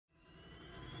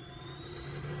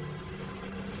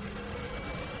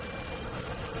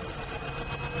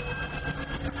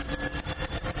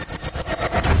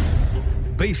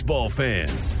baseball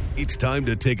fans. It's time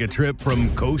to take a trip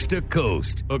from coast to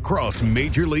coast across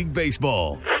Major League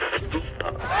Baseball. There it goes,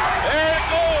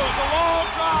 a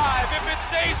long drive. If it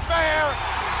stays fair,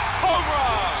 home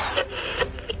run.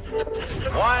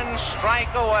 One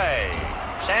strike away.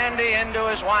 Sandy into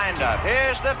his windup.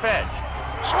 Here's the pitch.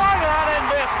 Swung on and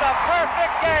missed a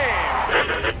perfect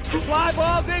game. Fly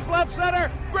ball deep left center.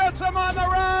 Grissom on the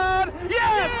run.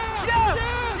 Yes! Yes!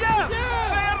 Yes! The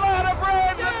Atlanta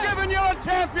Braves have given you a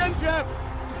championship.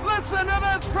 Listen to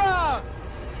this crowd.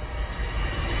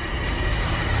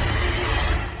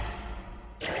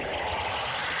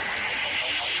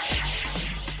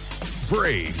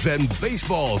 Braves and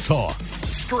baseball talk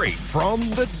straight from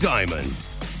the diamond.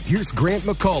 Here's Grant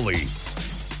McCauley.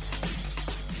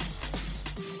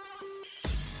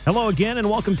 Hello again, and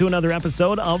welcome to another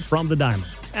episode of From the Diamond.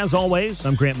 As always,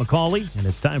 I'm Grant McCauley, and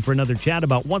it's time for another chat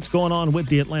about what's going on with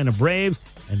the Atlanta Braves.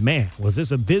 And man, was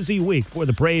this a busy week for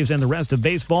the Braves and the rest of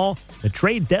baseball. The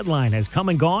trade deadline has come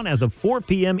and gone as of 4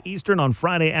 p.m. Eastern on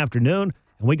Friday afternoon,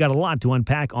 and we got a lot to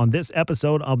unpack on this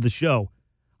episode of the show.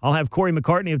 I'll have Corey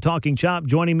McCartney of Talking Chop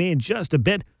joining me in just a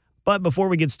bit. But before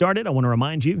we get started, I want to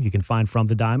remind you can find From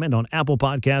the Diamond on Apple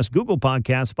Podcasts, Google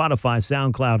Podcasts, Spotify,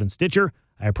 SoundCloud, and Stitcher.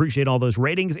 I appreciate all those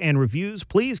ratings and reviews.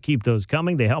 Please keep those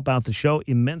coming. They help out the show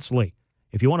immensely.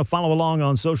 If you want to follow along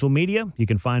on social media, you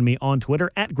can find me on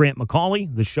Twitter at Grant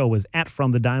McCauley. The show is at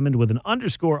From the Diamond with an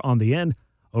underscore on the end.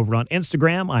 Over on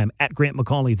Instagram, I am at Grant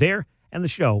McCauley there, and the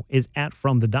show is at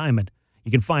From the Diamond.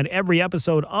 You can find every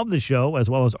episode of the show, as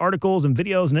well as articles and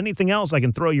videos and anything else I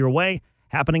can throw your way,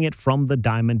 happening at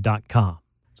FromTheDiamond.com.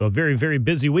 So a very, very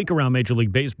busy week around Major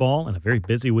League Baseball and a very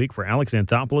busy week for Alex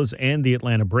Anthopoulos and the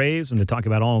Atlanta Braves. And to talk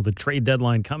about all of the trade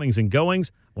deadline comings and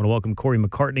goings, I want to welcome Corey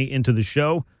McCartney into the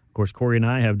show. Of course, Corey and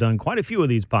I have done quite a few of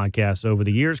these podcasts over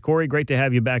the years. Corey, great to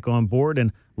have you back on board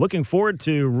and looking forward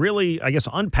to really, I guess,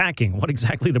 unpacking what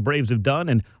exactly the Braves have done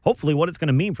and hopefully what it's going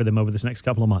to mean for them over this next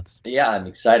couple of months. Yeah, I'm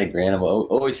excited, Grant. I'm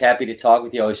always happy to talk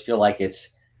with you. I always feel like it's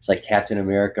like Captain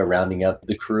America rounding up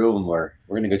the crew, and we're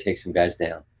going to go take some guys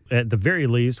down. At the very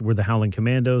least, we're the Howling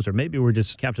Commandos, or maybe we're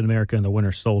just Captain America and the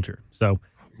Winter Soldier. So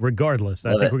regardless,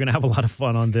 I think we're going to have a lot of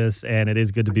fun on this, and it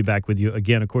is good to be back with you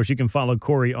again. Of course, you can follow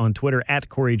Corey on Twitter at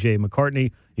Corey J.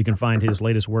 McCartney. You can find his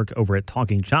latest work over at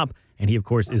Talking Chop, and he, of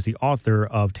course, is the author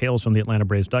of Tales from the Atlanta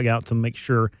Braves Dugout, so make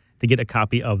sure to get a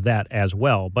copy of that as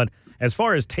well. But as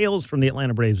far as Tales from the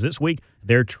Atlanta Braves this week,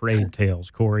 they're trade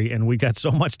tales, Corey, and we got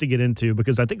so much to get into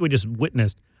because I think we just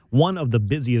witnessed one of the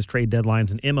busiest trade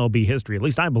deadlines in MLB history, at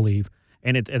least I believe,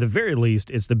 and at the very least,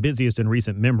 it's the busiest in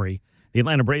recent memory. The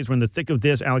Atlanta Braves were in the thick of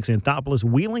this. Alex Anthopoulos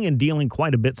wheeling and dealing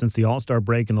quite a bit since the All-Star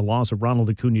break and the loss of Ronald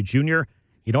Acuna Jr.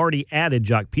 He'd already added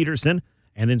Jock Peterson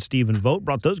and then Stephen Vogt,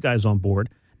 brought those guys on board.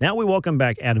 Now we welcome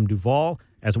back Adam Duvall,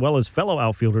 as well as fellow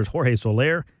outfielders Jorge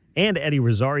Soler and Eddie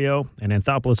Rosario. And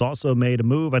Anthopoulos also made a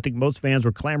move I think most fans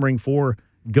were clamoring for.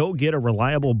 Go get a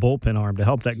reliable bullpen arm to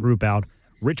help that group out.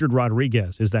 Richard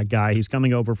Rodriguez is that guy. He's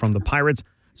coming over from the Pirates.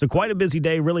 So quite a busy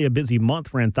day, really a busy month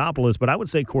for Anthopoulos. But I would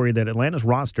say, Corey, that Atlanta's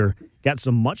roster got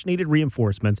some much-needed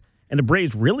reinforcements, and the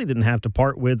Braves really didn't have to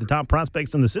part with the top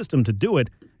prospects in the system to do it.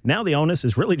 Now the onus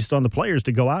is really just on the players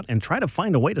to go out and try to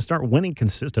find a way to start winning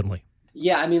consistently.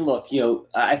 Yeah, I mean, look,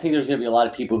 I think there's going to be a lot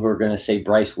of people who are going to say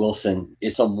Bryce Wilson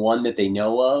is someone that they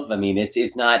know of. I mean,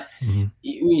 it's not when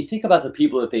you think about the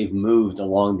people that they've moved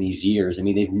along these years. I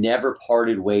mean, they've never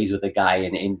parted ways with a guy,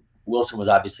 and Wilson was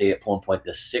obviously at one point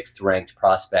the 6th ranked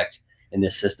prospect in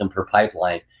this system per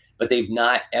pipeline, but they've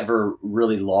not ever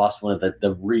really lost one of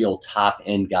the real top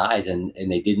end guys, and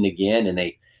they didn't again, and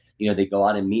they go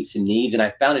out and meet some needs. And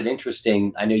I found it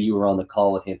interesting. I know you were on the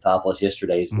call with Anthopoulos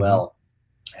yesterday as well.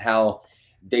 How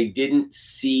they didn't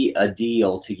see a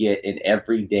deal to get an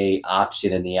everyday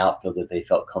option in the outfield that they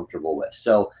felt comfortable with.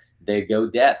 So they go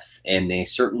depth, and they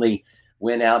certainly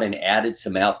went out and added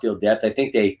some outfield depth. I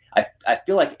think I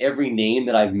feel like every name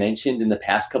that I've mentioned in the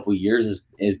past couple of years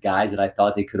is guys that I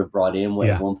thought they could have brought in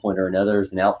at one point or another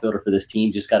as an outfielder for this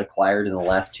team, just got acquired in the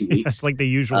last 2 weeks. It's like the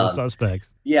usual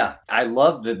suspects. Yeah, I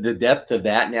love the depth of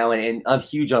that now, and I'm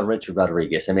huge on Richard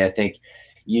Rodriguez. I mean, I think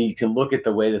you can look at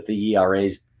the way that the ERA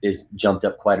is jumped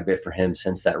up quite a bit for him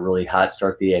since that really hot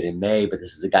start that he had in May, but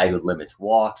this is a guy who limits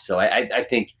walks. So I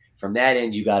think from that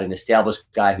end, you got an established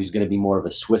guy who's going to be more of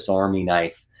a Swiss Army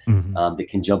knife that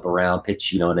can jump around,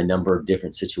 pitch, in a number of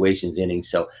different situations, innings.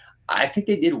 So I think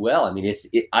they did well. I mean,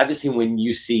 obviously when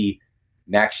you see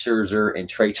Max Scherzer and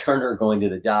Trey Turner going to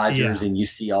the Dodgers and you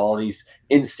see all these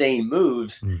insane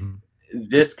moves,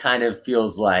 this kind of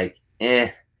feels like,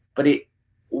 but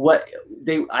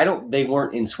they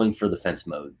weren't in swing for the fence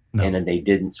mode. No. And they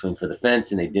didn't swing for the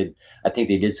fence, and I think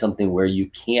they did something where you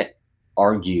can't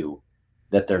argue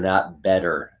that they're not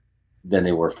better than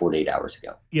they were 48 hours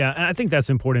ago. Yeah, and I think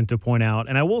that's important to point out.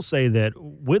 And I will say that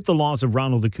with the loss of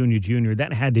Ronald Acuna Jr.,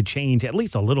 that had to change at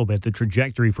least a little bit the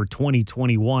trajectory for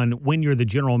 2021 when you're the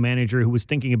general manager who was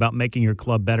thinking about making your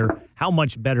club better. How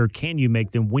much better can you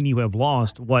make them when you have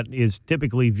lost what is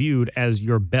typically viewed as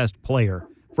your best player?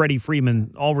 Freddie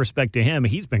Freeman, all respect to him,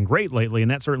 he's been great lately, and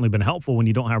that's certainly been helpful when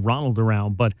you don't have Ronald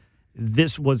around. But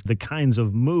this was the kinds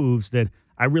of moves that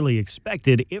I really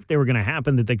expected, if they were going to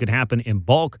happen, that they could happen in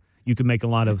bulk. You could make a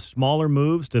lot of smaller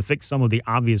moves to fix some of the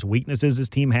obvious weaknesses this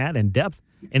team had, and depth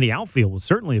in the outfield was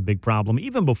certainly a big problem.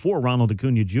 Even before Ronald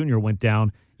Acuna Jr. went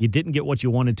down, you didn't get what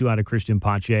you wanted to out of Christian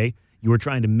Pache. You were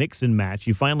trying to mix and match.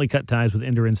 You finally cut ties with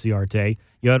Ender Inciarte.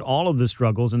 You had all of the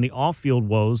struggles and the off-field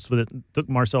woes that took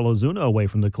Marcell Ozuna away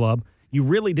from the club. You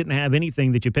really didn't have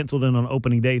anything that you penciled in on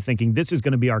opening day thinking this is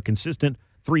going to be our consistent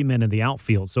 3 men in the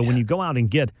outfield. So when you go out and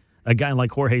get a guy like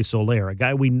Jorge Soler, a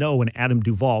guy we know in Adam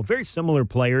Duvall, very similar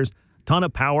players, ton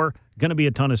of power, going to be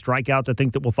a ton of strikeouts. I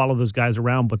think that will follow those guys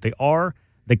around, but they are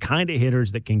the kind of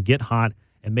hitters that can get hot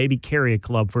and maybe carry a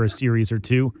club for a series or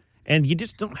two. And you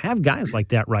just don't have guys like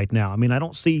that right now. I mean, I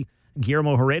don't see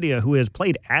Guillermo Heredia, who has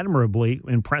played admirably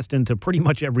and pressed into pretty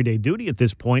much everyday duty at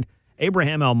this point.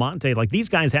 Abraham Almonte, like these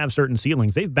guys have certain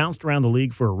ceilings. They've bounced around the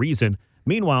league for a reason.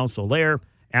 Meanwhile, Soler,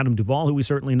 Adam Duvall, who we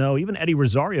certainly know, even Eddie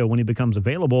Rosario when he becomes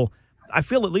available, I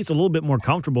feel at least a little bit more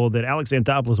comfortable that Alex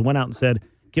Anthopoulos went out and said,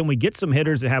 can we get some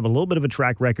hitters that have a little bit of a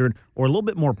track record or a little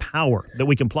bit more power that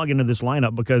we can plug into this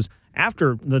lineup? Because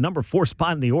after the number 4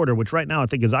 spot in the order, which right now I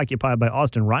think is occupied by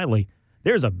Austin Riley,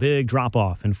 there's a big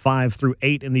drop-off in 5 through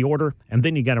 8 in the order, and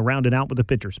then you got to round it out with a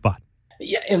pitcher spot.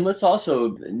 Yeah, and let's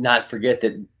also not forget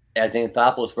that, as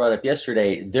Anthopoulos brought up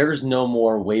yesterday, there's no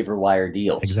more waiver wire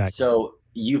deals. Exactly. So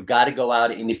you've got to go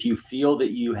out, and if you feel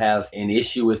that you have an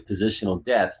issue with positional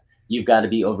depth, you've got to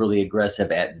be overly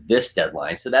aggressive at this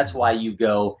deadline. So that's why you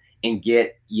go and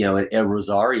get, a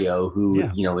Rosario who,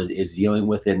 is dealing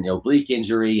with an oblique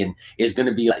injury and is going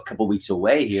to be a couple weeks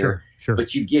away here. Sure.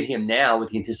 But you get him now with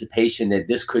the anticipation that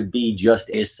this could be just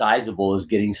as sizable as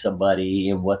getting somebody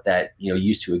in what that,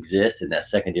 used to exist in that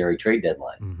secondary trade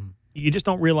deadline. Mm-hmm. You just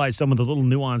don't realize some of the little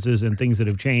nuances and things that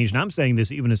have changed. And I'm saying this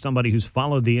even as somebody who's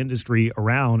followed the industry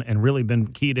around and really been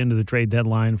keyed into the trade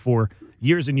deadline for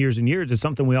years and years and years. It's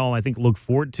something we all, I think, look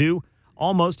forward to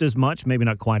almost as much, maybe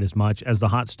not quite as much, as the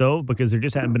hot stove, because there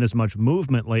just hadn't been as much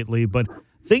movement lately. But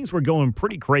things were going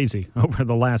pretty crazy over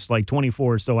the last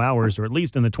 24 or so hours, or at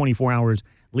least in the 24 hours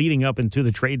leading up into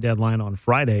the trade deadline on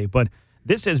Friday. But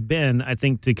this has been, I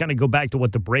think, to kind of go back to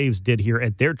what the Braves did here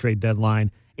at their trade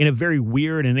deadline, in a very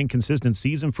weird and inconsistent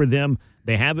season for them.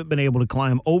 They haven't been able to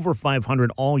climb over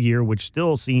 500 all year, which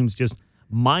still seems just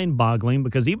mind-boggling,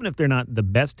 because even if they're not the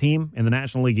best team in the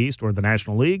National League East or the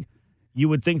National League, you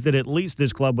would think that at least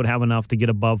this club would have enough to get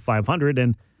above 500.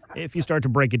 And if you start to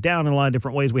break it down in a lot of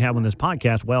different ways we have on this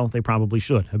podcast, well, they probably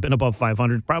should have been above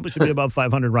 500, probably should be above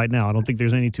 500 right now. I don't think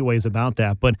there's any two ways about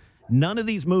that. But none of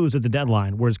these moves at the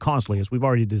deadline were as costly as we've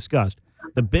already discussed.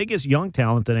 The biggest young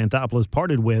talent that Anthopoulos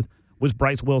parted with was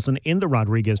Bryce Wilson in the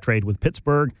Rodriguez trade with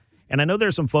Pittsburgh. And I know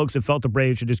there's some folks that felt the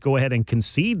Braves should just go ahead and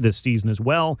concede this season as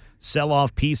well, sell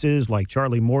off pieces like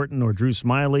Charlie Morton or Drew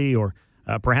Smyly or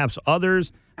perhaps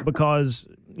others, because,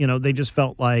 they just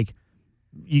felt like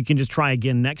you can just try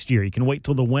again next year. You can wait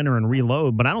till the winter and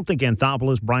reload. But I don't think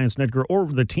Anthopoulos, Brian Snitker, or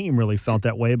the team really felt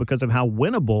that way because of how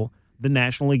winnable the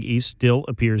National League East still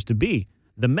appears to be.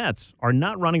 The Mets are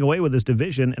not running away with this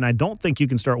division, and I don't think you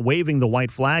can start waving the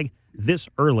white flag this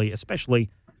early, especially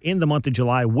in the month of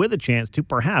July, with a chance to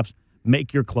perhaps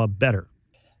make your club better.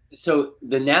 So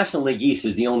the National League East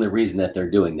is the only reason that they're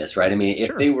doing this, right? I mean,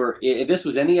 if this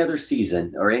was any other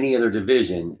season or any other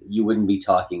division, you wouldn't be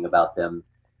talking about them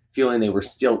feeling they were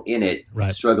still in it,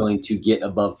 right, struggling to get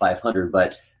above 500.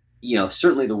 But,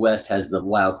 certainly the West has the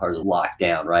wild cards locked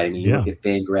down, right? I mean, you look at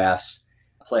FanGraphs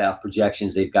playoff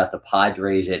projections, they've got the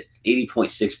Padres at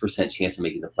 80.6% chance of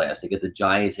making the playoffs. They get the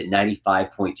Giants at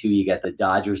 95.2. You got the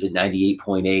Dodgers at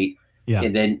 98.8. Yeah.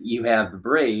 And then you have the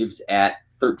Braves at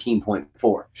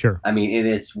 13.4. Sure. I mean, and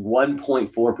it's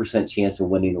 1.4% chance of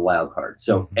winning the wild card.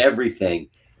 So everything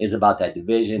is about that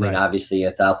division. Right. And obviously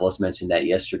Anthopoulos mentioned that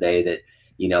yesterday, that,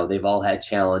 they've all had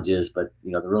challenges, but,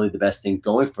 really the best thing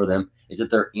going for them is that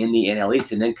they're in the NL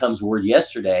East. And then comes word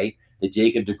yesterday that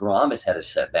Jacob deGrom has had a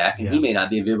setback, and he may not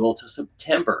be available to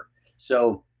September.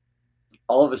 So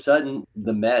all of a sudden,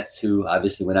 the Mets, who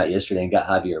obviously went out yesterday and got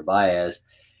Javier Baez,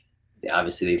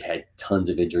 obviously they've had tons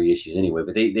of injury issues anyway,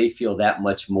 but they feel that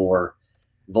much more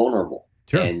vulnerable.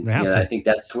 Sure, and they have to. I think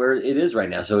that's where it is right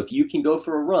now. So if you can go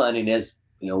for a run, and as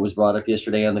was brought up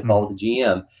yesterday on the call with the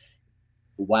GM,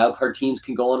 wild card teams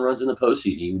can go on runs in the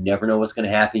postseason. You never know what's going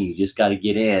to happen. You just got to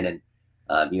get in. And,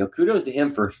 kudos to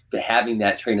him for having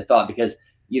that train of thought, because,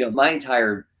 my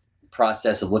entire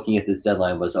process of looking at this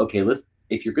deadline was, okay,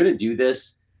 if you're going to do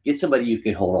this, get somebody you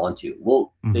can hold on to.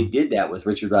 Well, they did that with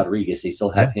Richard Rodriguez. They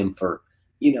still have him for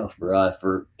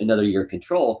another year of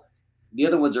control. The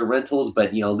other ones are rentals,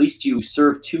 but, at least you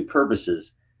serve two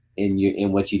purposes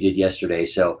in what you did yesterday.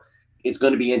 So it's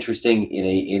going to be interesting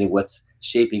in what's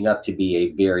shaping up to be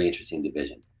a very interesting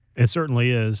division. It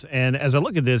certainly is. And as I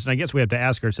look at this, and I guess we have to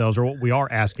ask ourselves, or what we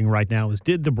are asking right now, is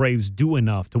did the Braves do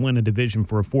enough to win a division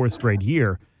for a fourth straight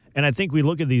year? And I think we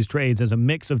look at these trades as a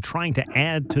mix of trying to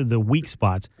add to the weak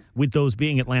spots, with those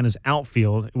being Atlanta's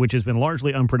outfield, which has been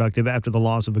largely unproductive after the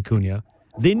loss of Acuna.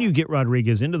 Then you get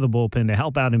Rodriguez into the bullpen to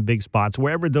help out in big spots,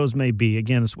 wherever those may be.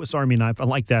 Again, a Swiss Army knife. I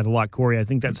like that a lot, Corey. I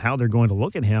think that's how they're going to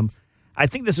look at him. I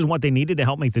think this is what they needed to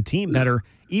help make the team better,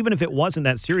 even if it wasn't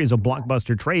that series of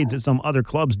blockbuster trades that some other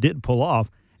clubs did pull off.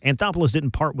 Anthopoulos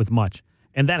didn't part with much.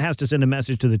 And that has to send a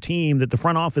message to the team that the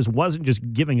front office wasn't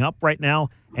just giving up right now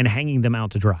and hanging them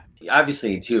out to dry.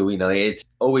 Obviously, too, it's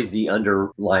always the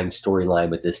underlying storyline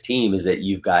with this team is that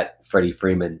you've got Freddie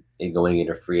Freeman going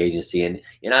into free agency. And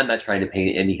I'm not trying to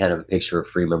paint any kind of a picture of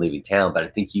Freeman leaving town, but I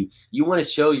think you want to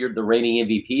show you're the reigning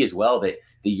MVP as well, that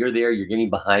you're there, you're getting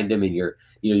behind him, and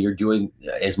you're doing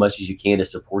as much as you can to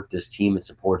support this team and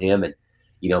support him and,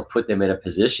 put them in a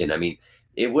position. I mean,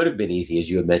 it would have been easy, as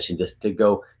you had mentioned, just to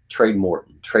go trade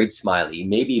Morton, trade Smiley,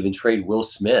 maybe even trade Will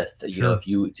Smith,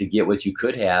 to get what you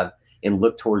could have and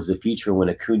look towards the future when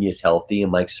Acuna is healthy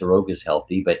and Mike Soroka is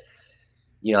healthy. But,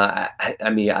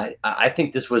 I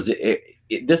think this was it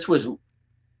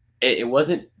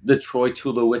wasn't the Troy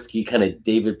Tulowitzki kind of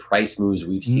David Price moves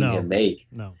we've seen him make.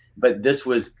 No. But this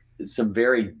was some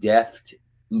very deft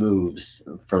moves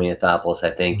from Anthopoulos,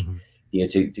 I think,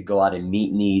 to go out and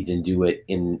meet needs and do it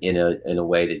in a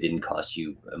way that didn't cost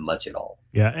you much at all.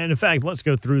 Yeah, and in fact, let's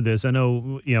go through this. I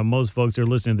know, most folks who are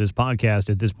listening to this podcast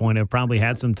at this point have probably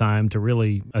had some time to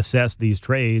really assess these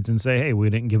trades and say, hey, we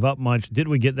didn't give up much. Did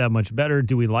we get that much better?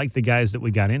 Do we like the guys that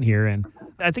we got in here? And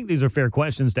I think these are fair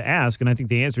questions to ask, and I think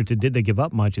the answer to did they give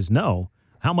up much is no.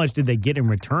 How much did they get in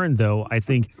return, though? I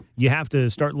think you have to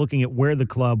start looking at where the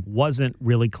club wasn't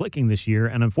really clicking this year,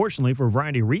 and unfortunately, for a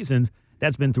variety of reasons,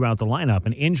 that's been throughout the lineup.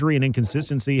 And injury and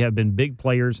inconsistency have been big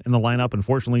players in the lineup.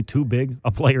 Unfortunately, too big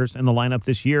of players in the lineup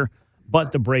this year.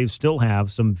 But the Braves still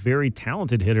have some very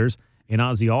talented hitters in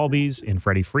Ozzie Albies, in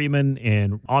Freddie Freeman,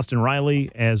 in Austin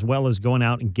Riley, as well as going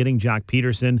out and getting Jock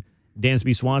Peterson.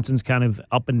 Dansby Swanson's kind of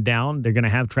up and down. They're going to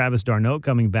have Travis d'Arnaud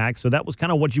coming back. So that was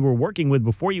kind of what you were working with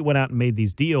before you went out and made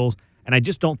these deals. And I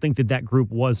just don't think that group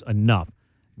was enough.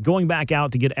 Going back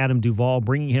out to get Adam Duvall,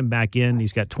 bringing him back in.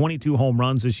 He's got 22 home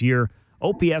runs this year.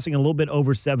 OPSing a little bit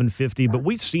over 750, but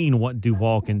we've seen what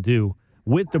Duvall can do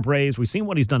with the Braves. We've seen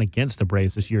what he's done against the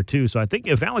Braves this year, too. So I think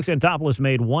if Alex Anthopoulos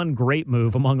made one great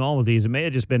move among all of these, it may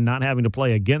have just been not having to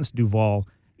play against Duvall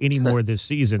anymore this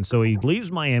season. So he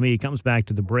leaves Miami. He comes back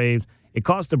to the Braves. It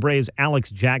cost the Braves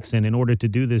Alex Jackson in order to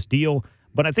do this deal.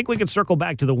 But I think we can circle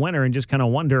back to the winner and just kind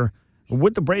of wonder,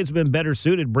 would the Braves have been better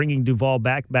suited bringing Duvall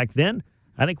back then?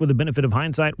 I think with the benefit of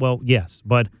hindsight, well, yes.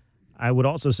 But I would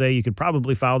also say you could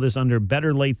probably file this under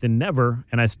better late than never,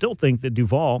 and I still think that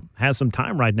Duvall has some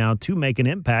time right now to make an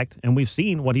impact, and we've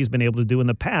seen what he's been able to do in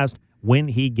the past when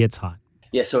he gets hot.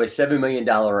 Yeah, so a $7 million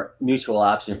mutual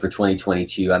option for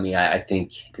 2022. I mean, I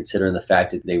think considering the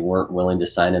fact that they weren't willing to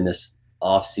sign in this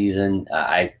offseason,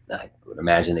 I would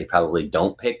imagine they probably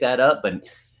don't pick that up, but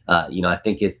I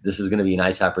think this is going to be a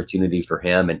nice opportunity for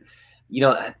him. And,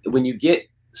 when you get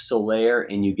Soler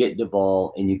and you get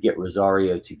Duvall and you get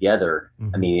Rosario together,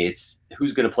 I mean, it's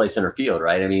who's going to play center field,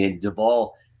 right? I mean,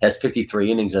 Duvall has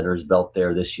 53 innings under his belt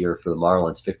there this year for the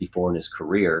Marlins, 54 in his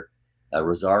career.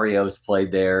 Rosario's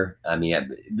played there. I mean,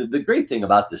 the great thing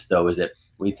about this, though, is that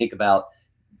when you think about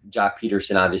Jock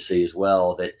Peterson, obviously, as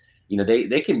well, that,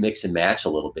 they can mix and match a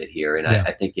little bit here. And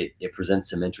I think it presents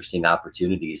some interesting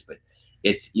opportunities, but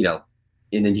it's,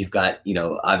 and then you've got,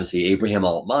 obviously Abraham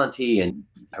Almonte and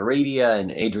Heredia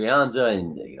and Adrianza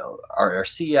and,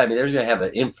 Arcia. I mean, there's going to have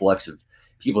an influx of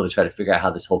people to try to figure out how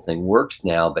this whole thing works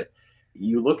now. But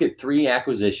you look at three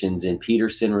acquisitions in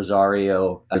Peterson,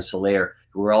 Rosario, and Soler,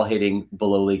 who are all hitting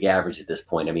below league average at this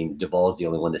point. I mean, Duvall's the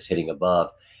only one that's hitting above.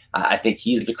 I think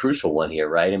he's the crucial one here,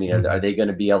 right? I mean, are they going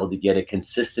to be able to get a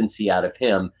consistency out of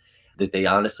him that they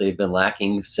honestly have been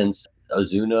lacking since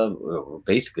Ozuna,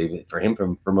 basically for him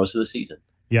for most of the season?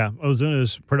 Yeah,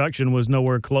 Ozuna's production was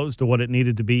nowhere close to what it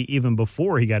needed to be even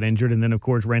before he got injured, and then, of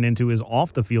course, ran into his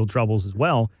off-the-field troubles as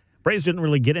well. Braves didn't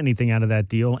really get anything out of that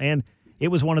deal, and it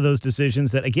was one of those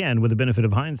decisions that, again, with the benefit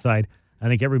of hindsight, I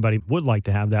think everybody would like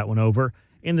to have that one over,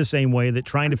 in the same way that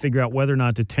trying to figure out whether or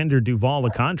not to tender Duvall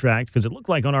a contract, because it looked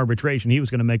like on arbitration he was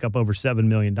going to make up over $7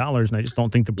 million, and I just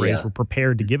don't think the Braves were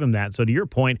prepared to give him that. So to your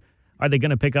point, are they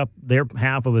going to pick up their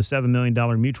half of a $7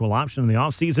 million mutual option in the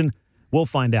offseason? We'll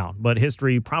find out. But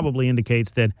history probably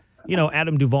indicates that,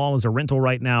 Adam Duvall as a rental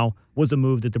right now was a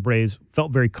move that the Braves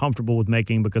felt very comfortable with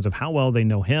making because of how well they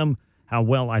know him, how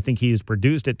well I think he has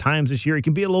produced at times this year. He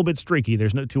can be a little bit streaky.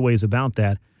 There's no two ways about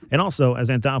that. And also, as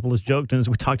Anthopoulos joked, and as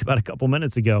we talked about a couple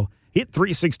minutes ago, he hit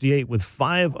 .368 with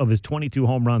 5 of his 22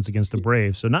 home runs against the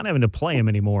Braves. So not having to play him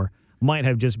anymore might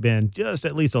have just been just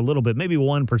at least a little bit, maybe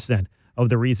 1% of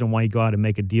the reason why you go out and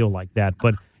make a deal like that.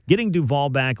 But getting Duvall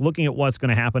back, looking at what's going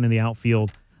to happen in the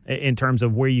outfield in terms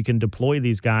of where you can deploy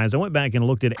these guys, I went back and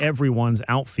looked at everyone's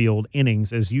outfield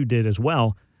innings, as you did as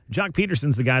well. Jock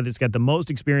Peterson's the guy that's got the most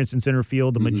experience in center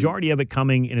field, the majority of it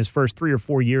coming in his first 3 or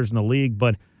 4 years in the league.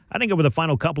 But I think over the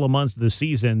final couple of months of the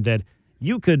season that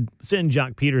you could send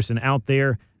Jock Peterson out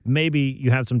there. Maybe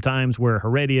you have some times where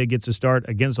Heredia gets a start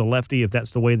against a lefty if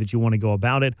that's the way that you want to go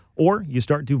about it. Or you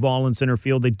start Duvall in center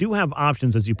field. They do have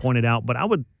options, as you pointed out, but I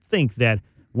would think that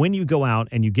when you go out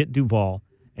and you get Duvall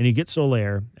and you get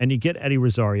Soler and you get Eddie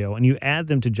Rosario and you add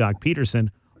them to Jock Peterson,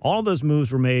 all of those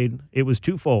moves were made. It was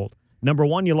twofold. Number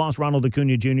one, you lost Ronald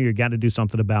Acuna Jr. You got to do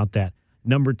something about that.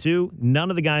 Number two, none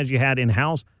of the guys you had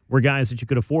in-house were guys that you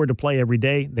could afford to play every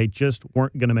day. They just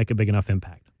weren't going to make a big enough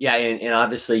impact. Yeah, and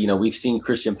obviously, we've seen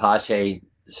Christian Pache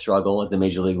struggle at the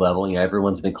major league level.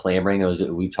 Everyone's been clamoring.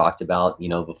 We've talked about,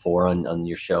 before on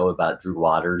your show about Drew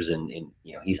Waters, and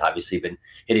he's obviously been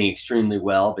hitting extremely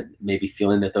well, but maybe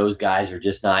feeling that those guys are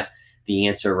just not the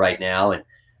answer right now. And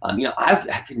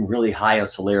I've been really high on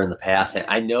Soler in the past, and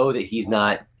I know that he's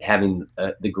not having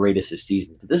the greatest of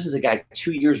seasons, but this is a guy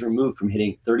 2 years removed from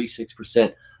hitting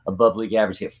 36% above league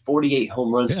average. He had 48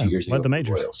 home runs 2 years ago. Led the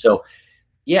majors. So,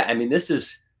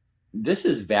 this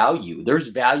is value. There's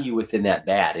value within that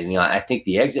bat, and I think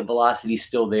the exit velocity is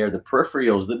still there. The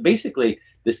peripherals, basically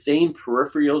the same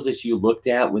peripherals that you looked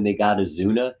at when they got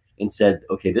Ozuna and said,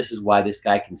 okay, this is why this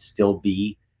guy can still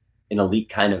be an elite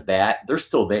kind of bat. They're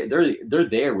still there. They're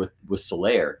there with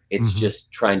Soler. It's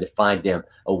just trying to find them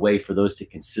a way for those to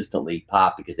consistently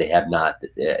pop, because they have not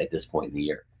at this point in the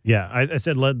year. Yeah, I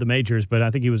said led the majors, but I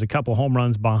think he was a couple home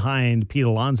runs behind Pete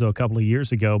Alonso a couple of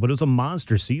years ago. But it was a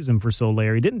monster season for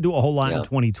Soler. He didn't do a whole lot in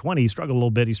 2020. He struggled a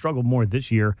little bit. He struggled more this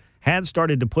year. Had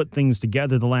started to put things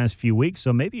together the last few weeks.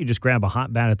 So maybe you just grab a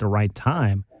hot bat at the right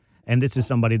time. And this is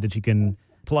somebody that you can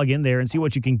plug in there and see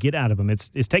what you can get out of him. It's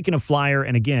taking a flyer,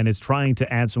 and again, it's trying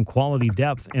to add some quality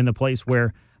depth in a place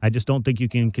where I just don't think you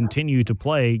can continue to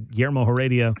play Guillermo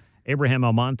Heredia, Abraham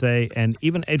Almonte, and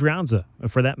even Adrianza,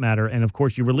 for that matter. And, of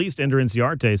course, you released Ender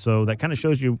Inciarte, so that kind of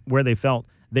shows you where they felt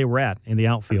they were at in the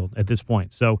outfield at this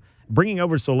point. So bringing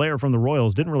over Soler from the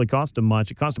Royals didn't really cost him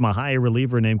much. It cost him a high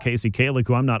reliever named Casey Kalick,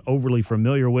 who I'm not overly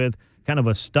familiar with. Kind of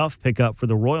a stuff pickup for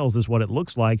the Royals is what it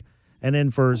looks like. And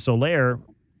then for Soler,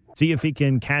 see if he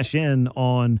can cash in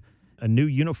on a new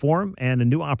uniform and a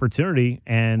new opportunity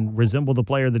and resemble the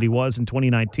player that he was in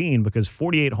 2019, because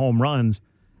 48 home runs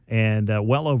and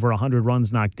well over 100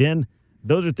 runs knocked in,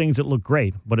 those are things that look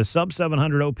great. But a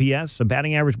sub-700 OPS, a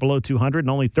batting average below 200, and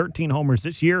only 13 homers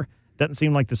this year, doesn't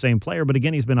seem like the same player. But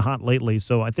again, he's been hot lately.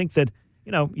 So I think that,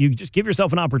 you just give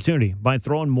yourself an opportunity by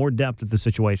throwing more depth at the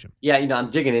situation. Yeah, I'm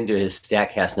digging into his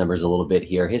StatCast numbers a little bit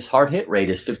here. His hard hit rate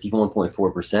is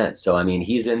 51.4%. So,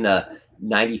 he's in the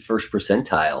 91st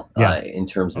percentile in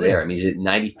terms of there. He's at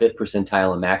 95th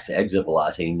percentile in max exit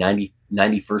velocity, 91st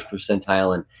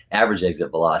percentile in average exit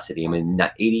velocity.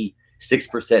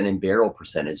 86% in barrel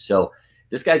percentage. So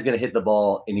this guy's going to hit the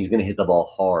ball, and he's going to hit the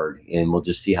ball hard, and we'll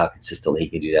just see how consistently he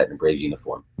can do that in a Braves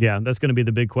uniform. Yeah, that's going to be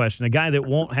the big question. A guy that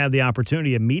won't have the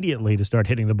opportunity immediately to start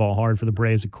hitting the ball hard for the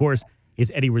Braves, of course,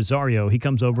 is Eddie Rosario. He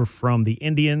comes over from the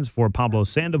Indians for Pablo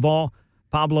Sandoval.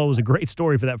 Pablo was a great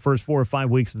story for that first 4 or 5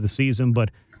 weeks of the season,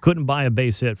 but couldn't buy a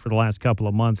base hit for the last couple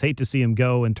of months. Hate to see him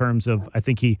go in terms of, I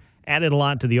think he added a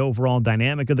lot to the overall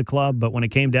dynamic of the club, but when it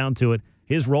came down to it,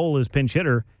 his role as pinch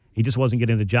hitter, he just wasn't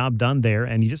getting the job done there,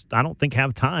 and you just, I don't think,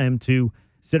 have time to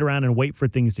sit around and wait for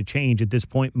things to change. At this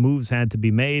point, moves had to be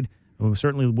made. We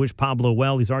certainly wish Pablo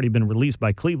well. He's already been released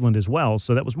by Cleveland as well,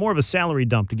 so that was more of a salary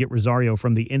dump to get Rosario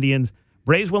from the Indians.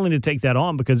 Braves willing to take that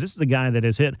on because this is the guy that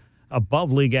has hit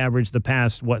above league average the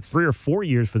past, 3 or 4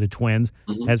 years for the Twins,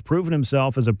 has proven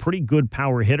himself as a pretty good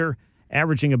power hitter,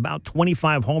 averaging about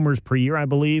 25 homers per year, I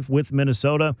believe, with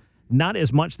Minnesota. Not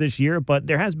as much this year, but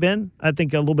there has been, I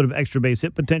think, a little bit of extra base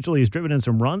hit potential. He's driven in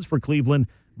some runs for Cleveland,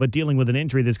 but dealing with an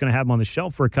injury that's going to have him on the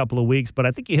shelf for a couple of weeks. But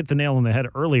I think you hit the nail on the head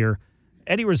earlier.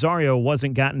 Eddie Rosario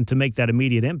wasn't gotten to make that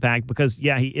immediate impact because,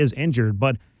 yeah, he is injured.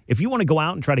 But if you want to go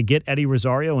out and try to get Eddie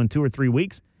Rosario in 2 or 3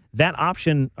 weeks, that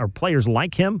option or players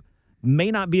like him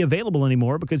may not be available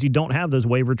anymore because you don't have those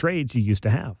waiver trades you used to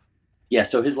have. Yeah,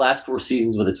 so his last 4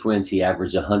 seasons with the Twins, he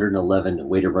averaged 111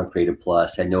 weighted run created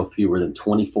plus, had no fewer than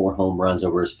 24 home runs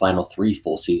over his final 3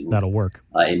 full seasons. That'll work.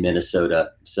 In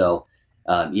Minnesota. So,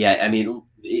 I mean,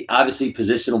 obviously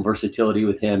positional versatility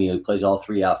with him. He plays all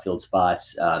 3 outfield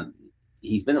spots.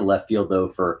 He's been in left field, though,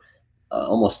 for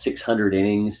almost 600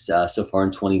 innings so far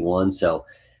in 21. So,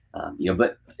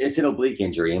 but it's an oblique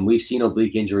injury, and we've seen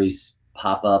oblique injuries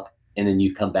pop up, and then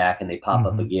you come back and they pop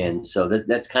up again. So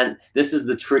this is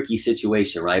the tricky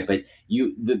situation, right? But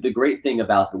the great thing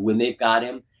about when they've got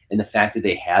him and the fact that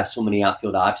they have so many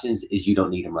outfield options is you don't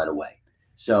need him right away.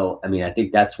 So, I mean, I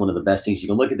think that's one of the best things. You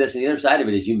can look at this, and the other side of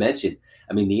it, as you mentioned,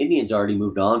 I mean, the Indians already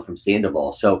moved on from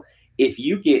Sandoval. So if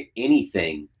you get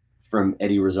anything from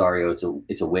Eddie Rosario,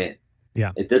 it's a win.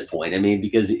 Yeah. At this point, I mean,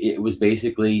 because it was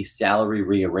basically salary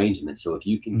rearrangement. So if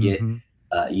you can get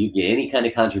any kind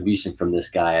of contribution from this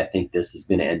guy, I think this is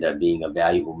going to end up being a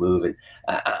valuable move. And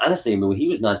honestly, I mean, when he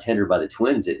was non-tendered by the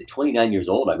Twins at 29 years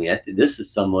old, I mean, this is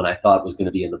someone I thought was going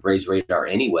to be in the Braves radar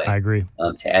anyway. I agree.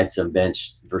 To add some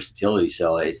bench versatility.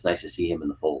 So it's nice to see him in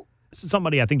the fold. This is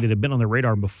somebody I think that had been on the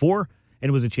radar before, and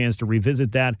it was a chance to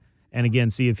revisit that and, again,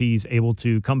 see if he's able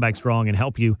to come back strong and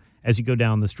help you as you go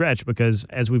down the stretch. Because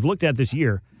as we've looked at this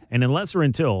year, and unless or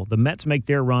until the Mets make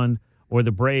their run or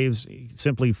the Braves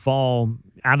simply fall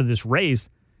out of this race,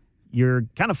 you're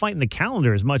kind of fighting the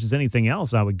calendar as much as anything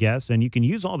else, I would guess, and you can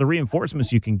use all the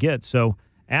reinforcements you can get. So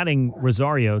adding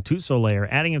Rosario to Soler,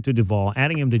 adding him to Duvall,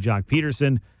 adding him to Jock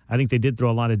Peterson, I think they did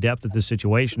throw a lot of depth at this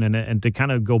situation. And to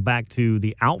kind of go back to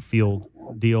the outfield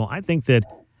deal, I think that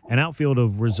an outfield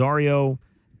of Rosario,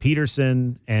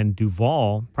 Peterson, and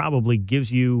Duvall probably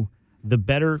gives you the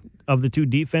better of the 2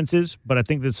 defenses, but I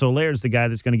think that Soler is the guy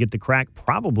that's going to get the crack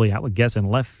probably, I would guess, in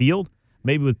left field,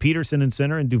 maybe with Peterson in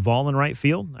center and Duvall in right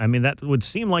field. I mean, that would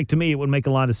seem like to me it would make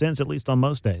a lot of sense, at least on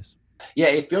most days. Yeah,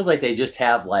 it feels like they just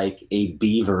have like a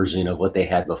B version of what they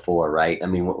had before, right? I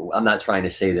mean, I'm not trying to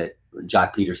say that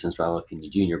Jock Peterson's Ronald Acuna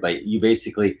Jr., but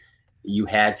you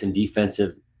had some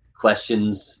defensive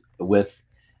questions with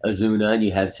Ozuna, and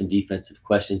you had some defensive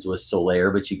questions with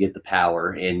Soler, but you get the power.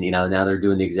 And, now they're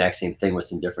doing the exact same thing with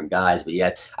some different guys. But,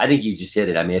 yeah, I think you just hit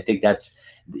it. I mean, I think that's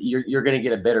you're going to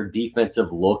get a better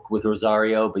defensive look with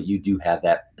Rosario, but you do have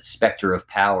that specter of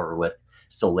power with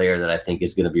Soler that I think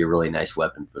is going to be a really nice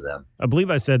weapon for them. I believe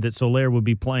I said that Soler would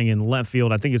be playing in left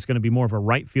field. I think it's going to be more of a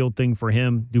right field thing for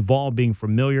him. Duvall being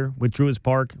familiar with Truist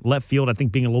Park. Left field, I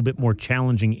think, being a little bit more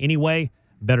challenging anyway.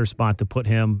 Better spot to put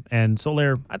him. And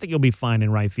Soler, I think he'll be fine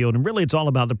in right field. And really, it's all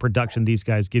about the production these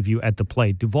guys give you at the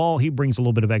plate. Duvall, he brings a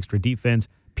little bit of extra defense.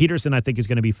 Peterson, I think, is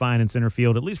going to be fine in center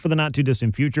field, at least for the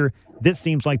not-too-distant future. This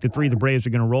seems like the 3 the Braves are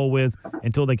going to roll with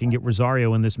until they can get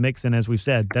Rosario in this mix. And as we've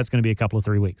said, that's going to be a couple of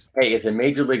 3 weeks. Hey, it's a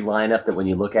major league lineup that when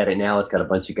you look at it now, it's got a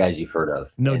bunch of guys you've heard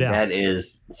of. No doubt. That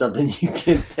is something you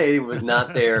can say was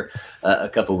not there a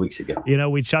couple of weeks ago.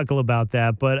 We chuckle about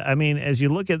that. But, I mean, as you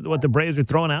look at what the Braves are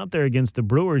throwing out there against the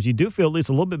Brewers, you do feel at least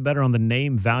a little bit better on the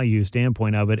name value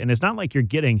standpoint of it. And it's not like you're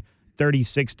getting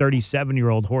 36,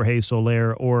 37-year-old Jorge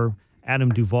Soler or Adam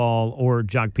Duvall or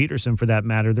Jock Peterson for that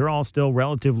matter. They're all still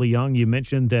relatively young. You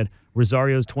mentioned that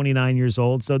Rosario's 29 years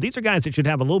old. So these are guys that should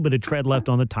have a little bit of tread left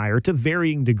on the tire to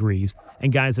varying degrees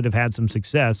and guys that have had some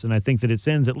success. And I think that it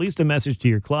sends at least a message to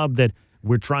your club that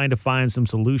we're trying to find some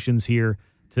solutions here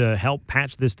to help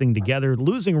patch this thing together.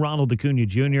 Losing Ronald Acuna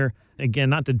Jr.,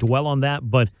 again, not to dwell on that,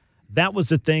 but that was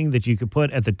the thing that you could put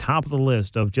at the top of the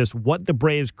list of just what the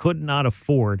Braves could not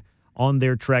afford on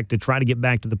their trek to try to get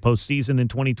back to the postseason in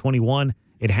 2021.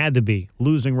 It had to be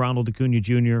losing Ronald Acuna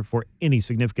Jr. for any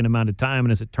significant amount of time.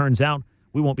 And as it turns out,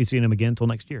 we won't be seeing him again until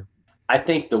next year. I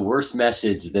think the worst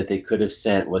message that they could have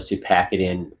sent was to pack it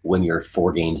in when you're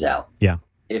 4 games out. Yeah.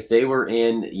 If they were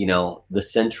in, the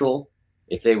Central,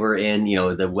 if they were in,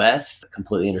 the West,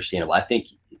 completely understandable. I think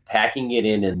packing it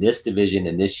in this division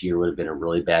and this year would have been a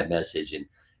really bad message. And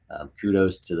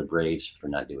kudos to the Braves for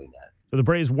not doing that. So the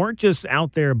Braves weren't just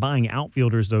out there buying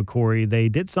outfielders, though, Corey. They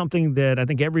did something that I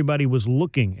think everybody was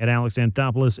looking at Alex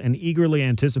Anthopoulos and eagerly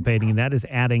anticipating, and that is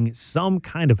adding some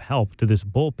kind of help to this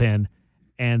bullpen.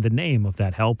 And the name of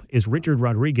that help is Richard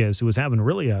Rodriguez, who is having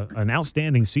really an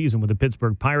outstanding season with the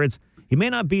Pittsburgh Pirates. He may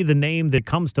not be the name that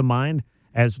comes to mind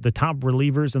as the top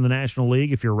relievers in the National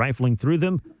League if you're rifling through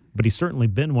them, but he's certainly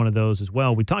been one of those as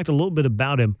well. We talked a little bit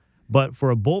about him, but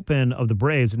for a bullpen of the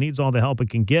Braves, it needs all the help it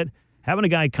can get. Having a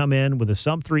guy come in with a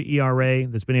sub-3 ERA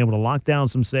that's been able to lock down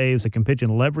some saves, that can pitch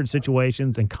in leverage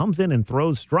situations, and comes in and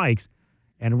throws strikes,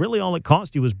 And really all it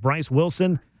cost you was Bryce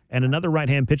Wilson and another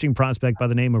right-hand pitching prospect by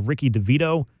the name of Ricky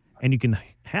DeVito. And you can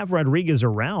have Rodriguez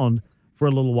around for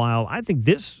a little while. I think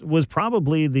this was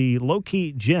probably the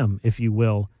low-key gem, if you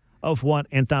will, of what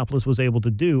Anthopoulos was able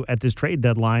to do at this trade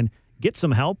deadline. Get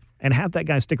some help and have that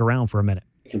guy stick around for a minute.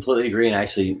 Completely agree. And I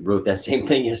actually wrote that same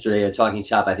thing yesterday at Talking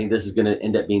Shop. I think this is going to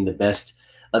end up being the best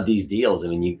of these deals. I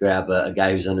mean, you grab a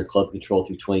guy who's under club control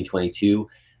through 2022,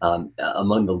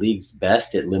 among the league's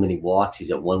best at limiting walks.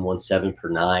 He's at 117 per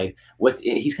nine.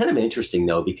 He's kind of interesting,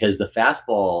 though, because the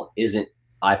fastball isn't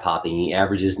eye-popping. He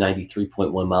averages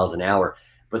 93.1 miles an hour,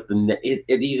 but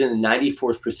he's in the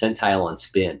 94th percentile on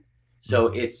spin. So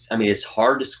it's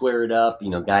hard to square it up.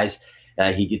 Guys,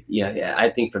 I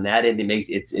think from that end,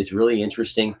 it's really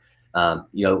interesting.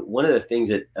 One of the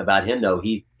things about him, though,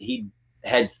 he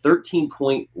had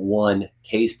 13.1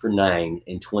 Ks per nine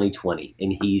in 2020,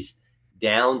 and he's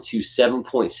down to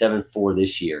 7.74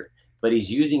 this year. But he's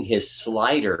using his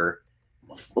slider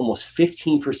almost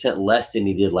 15% less than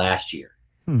he did last year,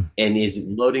 and is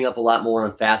loading up a lot more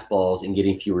on fastballs and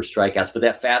getting fewer strikeouts. But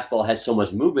that fastball has so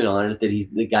much movement on it that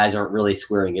the guys aren't really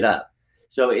squaring it up.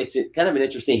 So it's kind of an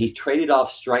interesting. He's traded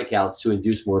off strikeouts to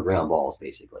induce more ground balls,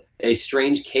 basically. A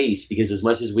strange case, because as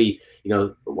much as we,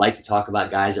 like to talk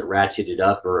about guys that ratchet it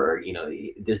up, or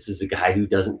this is a guy who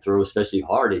doesn't throw especially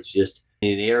hard. It's just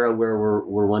in an era where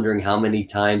we're wondering how many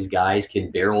times guys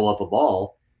can barrel up a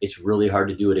ball. It's really hard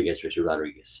to do it against Richard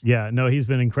Rodriguez. Yeah, no, he's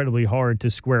been incredibly hard to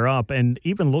square up. And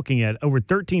even looking at over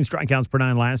 13 strikeouts per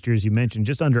nine last year, as you mentioned,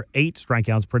 just under 8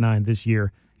 strikeouts per nine this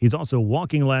year. He's also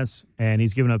walking less, and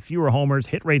he's given up fewer homers.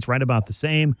 Hit rate's right about the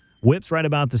same. Whip's right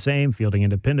about the same. Fielding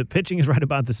independent pitching is right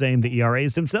about the same. The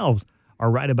ERAs themselves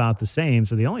are right about the same.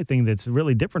 So the only thing that's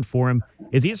really different for him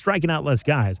is he's striking out less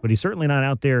guys, but he's certainly not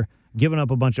out there giving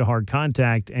up a bunch of hard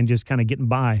contact and just kind of getting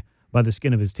by the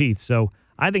skin of his teeth. So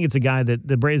I think it's a guy that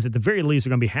the Braves at the very least are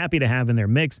going to be happy to have in their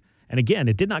mix. And again,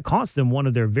 it did not cost them one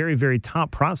of their very, very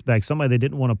top prospects, somebody they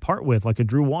didn't want to part with, like a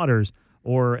Drew Waters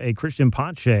or a Christian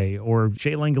Pache or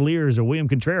Shea Langoliers or William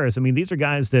Contreras. I mean, these are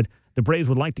guys that the Braves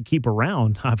would like to keep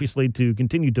around, obviously, to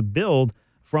continue to build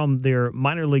from their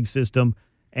minor league system.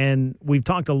 And we've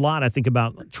talked a lot, I think,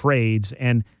 about trades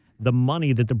and the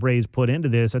money that the Braves put into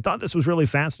this. I thought this was really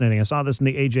fascinating. I saw this in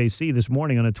the AJC this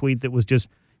morning on a tweet that was just,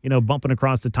 bumping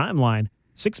across the timeline.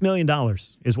 $6 million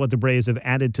is what the Braves have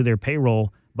added to their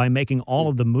payroll by making all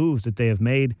of the moves that they have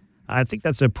made. I think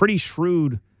that's a pretty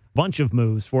shrewd bunch of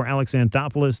moves for Alex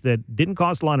Anthopoulos that didn't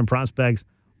cost a lot in prospects,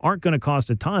 aren't going to cost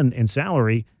a ton in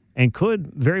salary, and could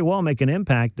very well make an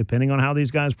impact, depending on how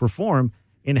these guys perform,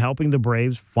 in helping the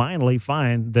Braves finally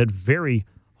find that very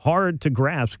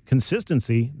hard-to-grasp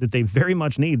consistency that they very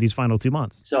much need these final 2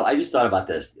 months. So I just thought about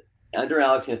this. Under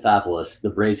Alex Anthopoulos, the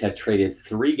Braves have traded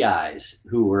 3 guys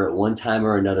who were at one time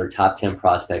or another top 10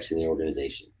 prospects in the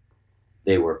organization.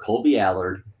 They were Colby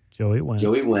Allard, Joey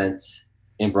Wentz,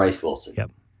 and Bryce Wilson.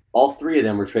 Yep. All 3 of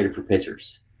them were traded for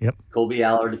pitchers. Yep. Colby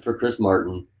Allard for Chris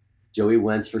Martin, Joey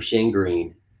Wentz for Shane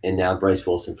Green, and now Bryce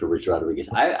Wilson for Rich Rodriguez.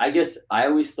 I guess I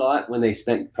always thought when they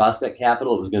spent prospect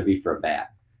capital, it was going to be for a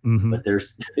bat. Mm-hmm. But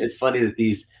it's funny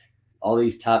that all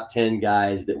these top 10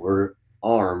 guys that were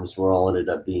arms were all ended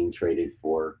up being traded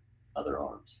for other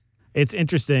arms. It's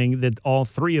interesting that all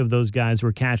 3 of those guys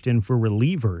were cashed in for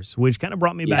relievers, which kind of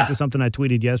brought me back to something I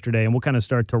tweeted yesterday, and we'll kind of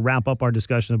start to wrap up our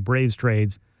discussion of Braves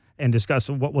trades and discuss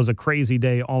what was a crazy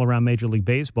day all around Major League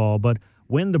Baseball. But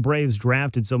when the Braves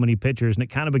drafted so many pitchers, and it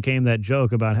kind of became that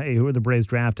joke about, hey, who are the Braves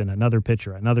drafting? Another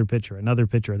pitcher, another pitcher, another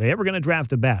pitcher. Are they ever going to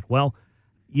draft a bat? Well,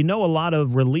 a lot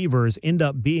of relievers end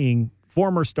up being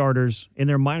former starters in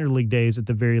their minor league days at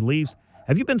the very least.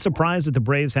 Have you been surprised that the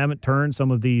Braves haven't turned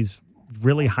some of these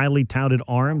really highly touted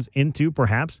arms into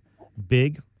perhaps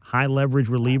big, high-leverage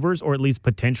relievers, or at least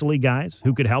potentially guys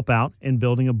who could help out in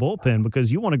building a bullpen?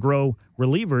 Because you want to grow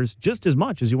relievers just as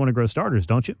much as you want to grow starters,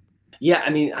 don't you? Yeah,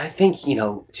 I think,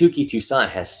 Touki Toussaint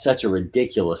has such a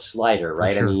ridiculous slider,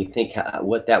 right? Sure. You think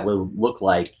what that would look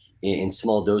like in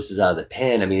small doses out of the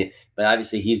pen. But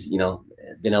obviously he's,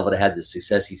 been able to have the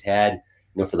success he's had,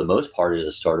 for the most part as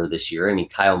a starter this year.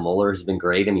 Kyle Muller has been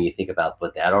great. You think about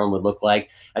what that arm would look like.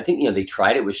 I think, they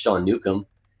tried it with Sean Newcomb,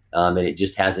 and it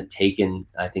just hasn't taken,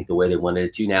 I think, the way they wanted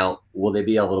it to. Now, will they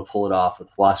be able to pull it off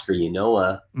with Huascar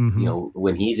Ynoa,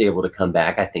 when he's able to come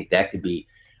back? I think that could be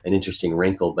an interesting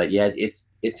wrinkle. But yeah, it's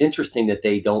interesting that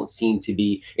they don't seem to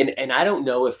be, and I don't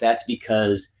know if that's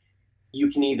because you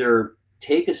can either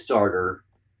take a starter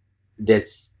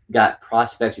that's got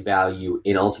prospect value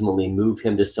and ultimately move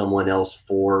him to someone else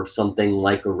for something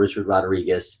like a Richard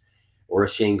Rodriguez or a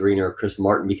Shane Green or a Chris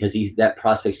Martin, because that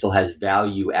prospect still has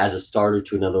value as a starter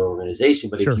to another organization.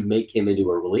 But Sure. If you make him into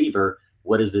a reliever,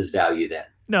 what is this value then?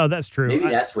 No, that's true. Maybe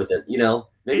that's what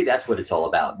maybe that's what it's all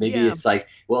about. Maybe it's like,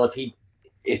 well,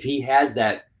 if he has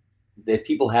that, if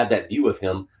people have that view of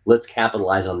him, let's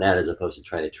capitalize on that as opposed to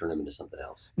trying to turn him into something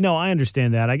else. No, I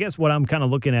understand that. I guess what I'm kind of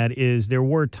looking at is there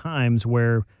were times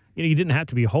where you didn't have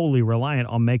to be wholly reliant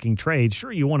on making trades.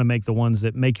 Sure, you want to make the ones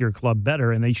that make your club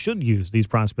better, and they should use these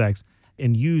prospects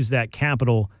and use that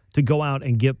capital to go out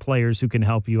and get players who can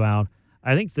help you out.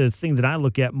 I think the thing that I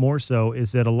look at more so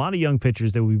is that a lot of young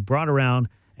pitchers that we brought around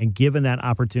and given that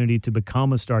opportunity to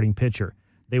become a starting pitcher,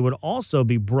 they would also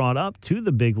be brought up to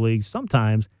the big leagues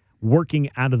sometimes working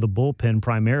out of the bullpen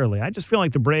primarily. I just feel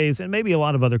like the Braves, and maybe a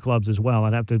lot of other clubs as well,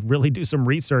 I'd have to really do some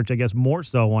research, I guess, more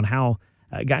so on how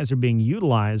guys are being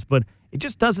utilized, but it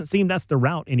just doesn't seem that's the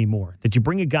route anymore, that you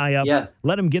bring a guy up,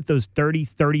 let him get those 30,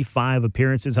 35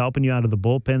 appearances helping you out of the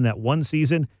bullpen that one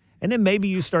season, and then maybe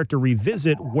you start to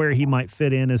revisit where he might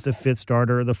fit in as the fifth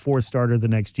starter or the fourth starter the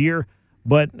next year.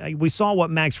 But we saw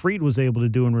what Max Fried was able to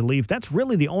do in relief. That's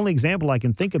really the only example I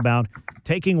can think about,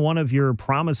 taking one of your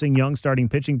promising young starting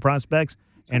pitching prospects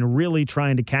and really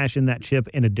trying to cash in that chip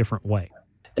in a different way.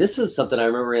 This is something I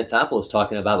remember Anthopoulos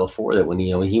talking about before, that when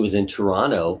he was in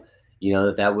Toronto,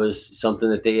 that was something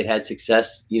that they had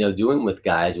success, doing with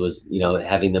guys, was,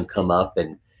 having them come up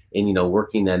and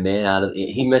working them in out of.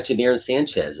 He mentioned Aaron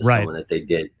Sanchez as someone that they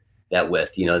did that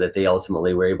with, that they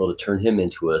ultimately were able to turn him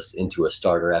into a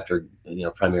starter after,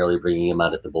 primarily bringing him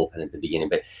out at the bullpen at the beginning.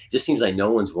 But it just seems like no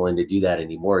one's willing to do that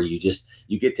anymore. You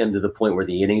get them to the point where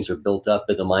the innings are built up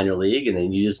at the minor league, and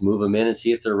then you just move them in and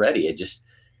see if they're ready. It's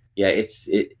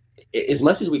as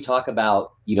much as we talk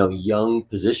about, young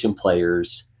position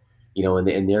players,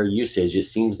 and their usage, it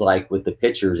seems like with the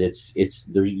pitchers,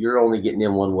 you're only getting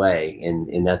in one way,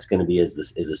 and that's going to be as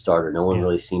a starter. No one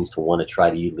really seems to want to try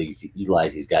to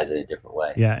utilize these guys in a different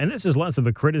way. Yeah, and this is less of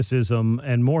a criticism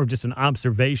and more of just an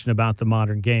observation about the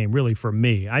modern game, really, for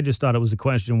me. I just thought it was a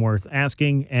question worth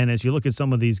asking, and as you look at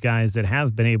some of these guys that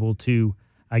have been able to,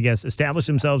 I guess, establish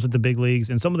themselves at the big leagues,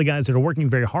 and some of the guys that are working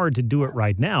very hard to do it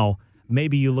right now,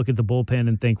 maybe you look at the bullpen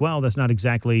and think, well, that's not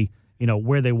exactly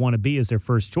where they want to be as their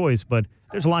first choice. But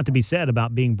there's a lot to be said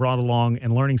about being brought along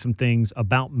and learning some things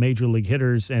about major league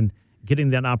hitters and getting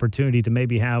that opportunity to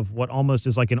maybe have what almost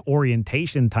is like an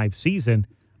orientation type season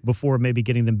before maybe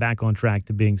getting them back on track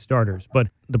to being starters. But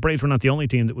the Braves were not the only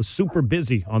team that was super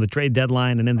busy on the trade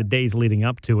deadline and in the days leading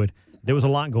up to it. There was a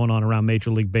lot going on around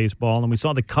Major League Baseball, and we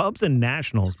saw the Cubs and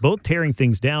Nationals both tearing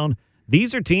things down.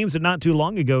 These are teams that not too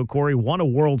long ago, Corey, won a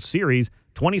World Series,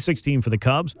 2016 for the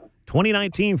Cubs,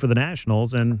 2019 for the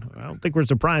Nationals, and I don't think we're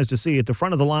surprised to see at the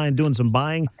front of the line doing some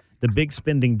buying, the big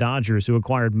spending Dodgers, who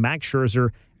acquired Max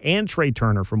Scherzer and Trey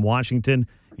Turner from Washington.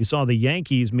 You saw the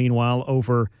Yankees, meanwhile,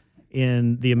 over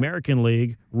in the American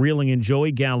League, reeling in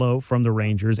Joey Gallo from the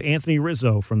Rangers, Anthony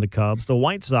Rizzo from the Cubs. The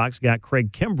White Sox got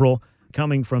Craig Kimbrell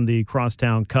coming from the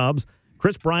crosstown Cubs.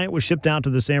 Chris Bryant was shipped out to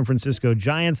the San Francisco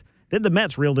Giants. Then the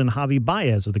Mets reeled in Javi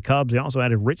Baez of the Cubs. They also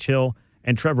added Rich Hill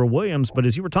and Trevor Williams. But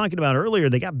as you were talking about earlier,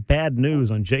 they got bad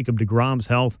news on Jacob deGrom's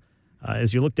health.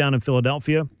 As you look down in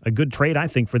Philadelphia, a good trade, I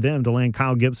think, for them to land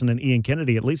Kyle Gibson and Ian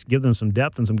Kennedy, at least give them some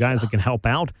depth and some guys that can help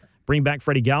out. Bring back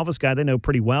Freddie Galvis, guy they know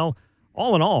pretty well.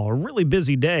 All in all, a really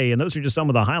busy day, and those are just some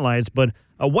of the highlights. But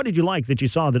what did you like that you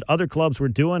saw that other clubs were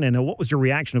doing, and what was your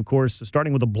reaction, of course,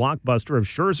 starting with a blockbuster of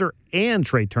Scherzer and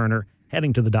Trey Turner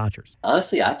heading to the Dodgers?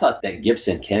 Honestly, I thought that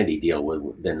Gibson-Kennedy deal would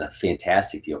have been a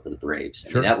fantastic deal for the Braves.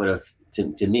 Sure. I mean, that would have,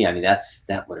 to me,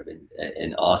 that would have been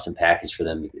an awesome package for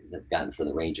them to have gotten for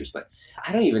the Rangers. But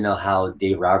I don't even know how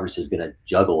Dave Roberts is going to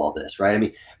juggle all this, right? I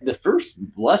mean, the first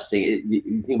blush thing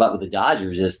you think about with the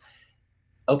Dodgers is,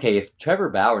 okay, if Trevor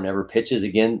Bauer never pitches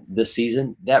again this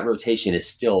season, that rotation is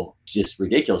still just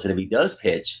ridiculous. And if he does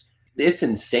pitch, it's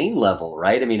insane level,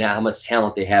 right? I mean, how much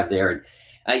talent they have there.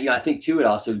 And I think, too, it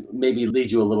also maybe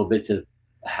leads you a little bit to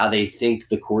how they think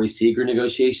the Corey Seager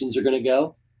negotiations are going to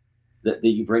go, that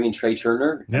you bring in Trey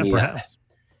Turner. Yeah, perhaps.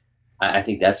 I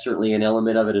think that's certainly an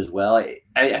element of it as well.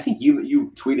 I think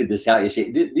you tweeted this out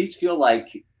yesterday. These feel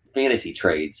like fantasy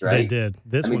trades, right? They did.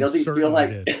 Don't these feel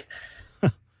like –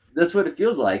 that's what it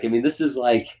feels like. I mean, this is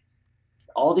like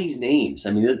all these names.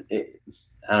 I mean,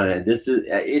 I don't know.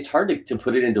 It's hard to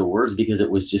put it into words because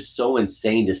it was just so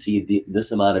insane to see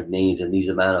this amount of names and these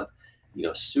amount of,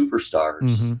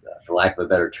 superstars, for lack of a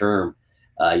better term,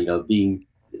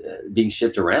 being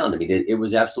shipped around. I mean, it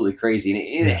was absolutely crazy.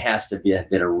 And it has to have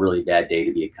been a really bad day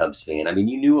to be a Cubs fan. I mean,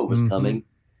 you knew it was coming.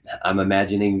 I'm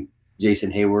imagining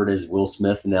Jason Hayward as Will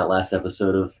Smith in that last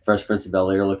episode of Fresh Prince of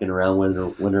Bel-Air, looking around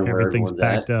wondering where everyone's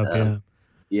packed at. Up,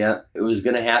 yeah, it was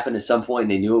going to happen at some point,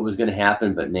 and they knew it was going to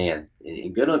happen. But man,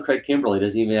 and good on Craig Kimbrell. He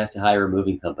doesn't even have to hire a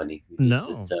moving company. He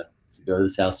just go to the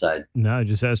south side. No, it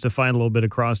just has to find a little bit of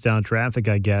crosstown traffic,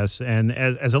 I guess. And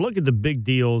as I look at the big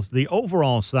deals, the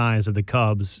overall size of the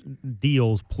Cubs,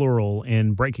 deals plural,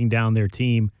 in breaking down their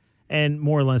team and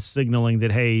more or less signaling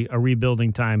that, hey, a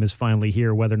rebuilding time is finally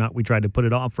here, whether or not we tried to put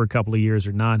it off for a couple of years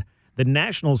or not. The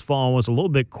Nationals' fall was a little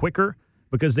bit quicker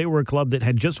because they were a club that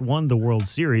had just won the World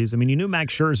Series. I mean, you knew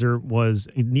Max Scherzer was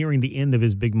nearing the end of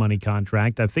his big money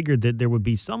contract. I figured that there would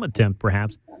be some attempt,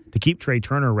 perhaps, to keep Trey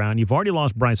Turner around. You've already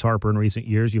lost Bryce Harper in recent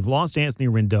years. You've lost Anthony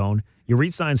Rendon. You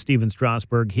re-signed Steven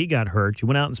Strasburg. He got hurt. You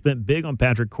went out and spent big on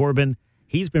Patrick Corbin.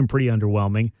 He's been pretty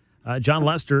underwhelming. John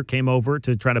Lester came over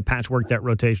to try to patchwork that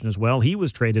rotation as well. He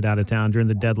was traded out of town during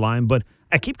the deadline. But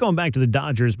I keep going back to the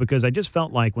Dodgers because I just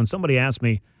felt like when somebody asked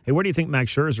me, hey, where do you think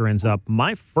Max Scherzer ends up?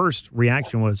 My first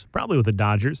reaction was probably with the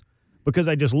Dodgers because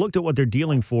I just looked at what they're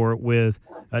dealing for with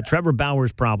Trevor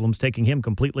Bauer's problems, taking him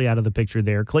completely out of the picture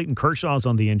there. Clayton Kershaw's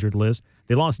on the injured list.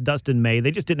 They lost Dustin May.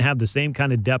 They just didn't have the same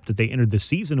kind of depth that they entered the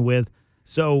season with.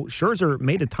 So Scherzer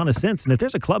made a ton of sense. And if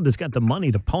there's a club that's got the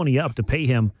money to pony up to pay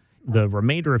him the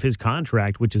remainder of his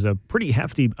contract, which is a pretty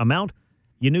hefty amount,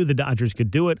 you knew the Dodgers could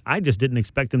do it. I just didn't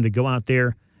expect them to go out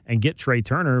there and get Trey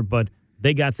Turner, but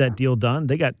they got that deal done.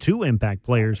 They got 2 impact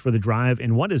players for the drive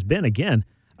in what has been, again,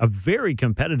 a very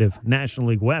competitive National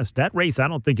League West. That race I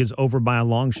don't think is over by a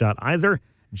long shot either.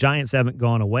 Giants haven't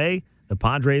gone away. The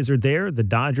Padres are there. The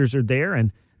Dodgers are there.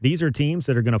 And these are teams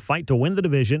that are going to fight to win the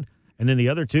division. And then the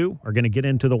other 2 are going to get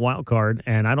into the wild card.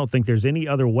 And I don't think there's any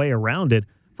other way around it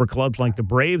for clubs like the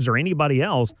Braves or anybody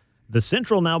else. The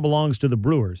Central now belongs to the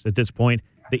Brewers at this point.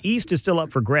 The East is still up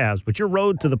for grabs, but your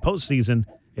road to the postseason,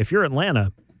 if you're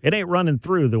Atlanta, it ain't running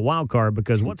through the wild card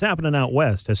because what's happening out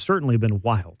west has certainly been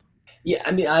wild. Yeah,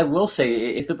 I mean, I will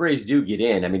say if the Braves do get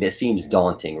in, I mean, it seems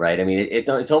daunting, right? I mean,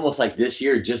 it's almost like this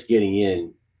year just getting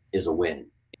in is a win.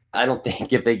 I don't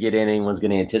think if they get in, anyone's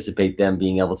going to anticipate them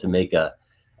being able to make a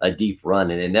deep run.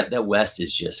 And that West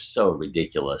is just so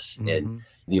ridiculous. Mm-hmm. And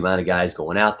the amount of guys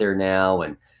going out there now.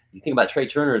 And you think about Trey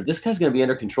Turner, this guy's going to be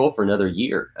under control for another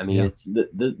year. I mean, It's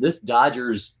this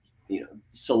Dodgers,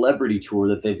 celebrity tour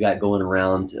that they've got going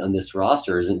around on this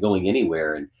roster isn't going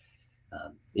anywhere. And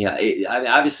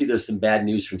obviously there's some bad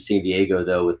news from San Diego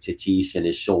though with Tatis and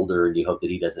his shoulder, and you hope that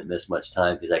he doesn't miss much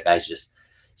time because that guy's just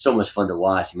so much fun to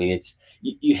watch. I mean,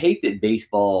 you hate that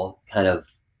baseball kind of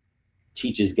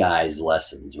teaches guys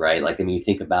lessons, right? Like, I mean, you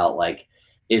think about like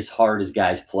as hard as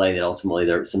guys play, that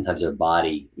ultimately sometimes their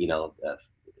body,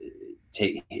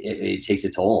 it takes a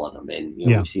toll on them. And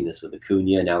we've seen this with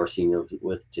Acuna, now we're seeing it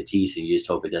with Tatis, and you just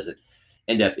hope it doesn't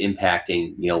end up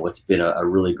impacting what's been a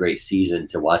really great season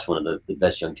to watch one of the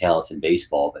best young talents in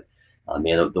baseball. But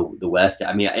the West,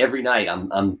 I mean, every night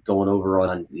I'm going over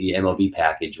on the MLB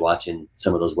package watching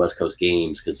some of those West Coast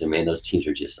games because those teams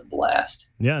are just a blast.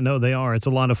 Yeah, no, they are. It's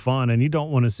a lot of fun, and you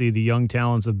don't want to see the young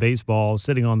talents of baseball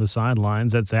sitting on the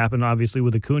sidelines. That's happened obviously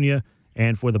with Acuna,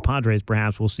 and for the Padres,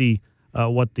 perhaps we'll see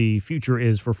what the future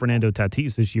is for Fernando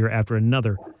Tatis this year after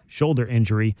another shoulder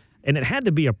injury. And it had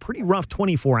to be a pretty rough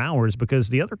 24 hours because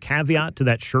the other caveat to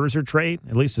that Scherzer trade,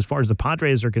 at least as far as the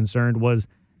Padres are concerned, was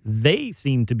they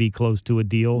seemed to be close to a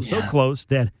deal, so close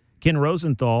that Ken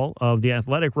Rosenthal of The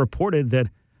Athletic reported that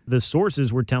the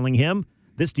sources were telling him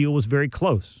this deal was very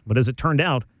close. But as it turned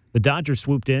out, the Dodgers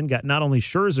swooped in, got not only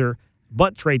Scherzer,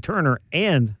 but Trey Turner,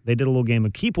 and they did a little game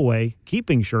of keep away,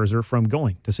 keeping Scherzer from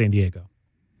going to San Diego.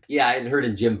 Yeah, I had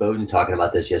heard Jim Bowden talking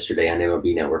about this yesterday on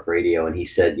MLB Network Radio, and he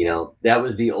said, that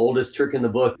was the oldest trick in the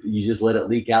book. You just let it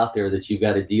leak out there that you've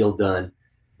got a deal done,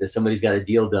 that somebody's got a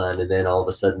deal done, and then all of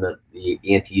a sudden the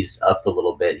ante's upped a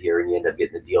little bit here, and you end up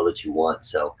getting the deal that you want.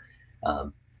 So,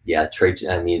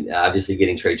 obviously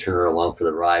getting Trey Turner along for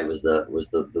the ride was the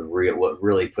real what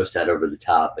really pushed that over the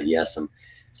top. But yeah, some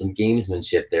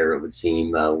gamesmanship there, it would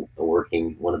seem,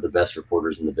 working one of the best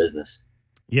reporters in the business.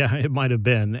 Yeah, it might have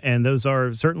been. And those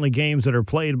are certainly games that are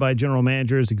played by general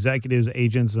managers, executives,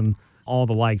 agents, and all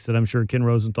the likes that I'm sure Ken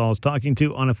Rosenthal is talking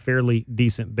to on a fairly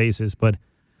decent basis. But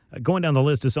going down the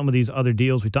list of some of these other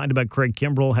deals, we talked about Craig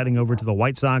Kimbrell heading over to the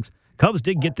White Sox. Cubs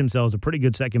did get themselves a pretty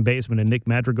good second baseman in Nick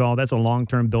Madrigal. That's a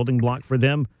long-term building block for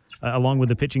them, along with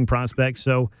the pitching prospects.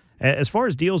 So as far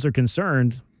as deals are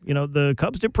concerned, the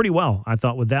Cubs did pretty well, I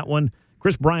thought, with that one.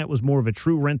 Chris Bryant was more of a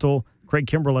true rental. Craig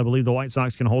Kimbrell, I believe the White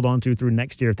Sox can hold on to through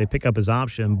next year if they pick up his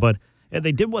option. But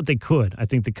they did what they could, I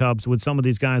think, the Cubs, with some of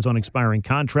these guys on expiring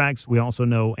contracts. We also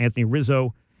know Anthony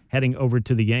Rizzo heading over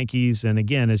to the Yankees. And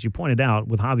again, as you pointed out,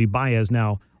 with Javi Baez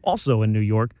now also in New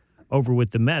York over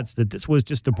with the Mets, that this was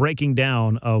just a breaking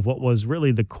down of what was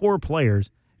really the core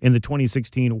players in the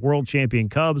 2016 World Champion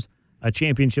Cubs, a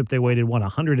championship they waited,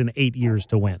 108 years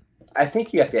to win. I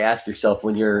think you have to ask yourself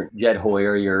when you're Jed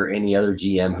Hoyer or any other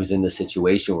GM who's in this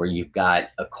situation where you've got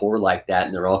a core like that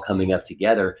and they're all coming up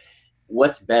together,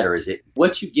 what's better? Is it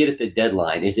what you get at the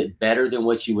deadline? Is it better than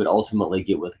what you would ultimately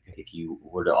get with if you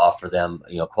were to offer them,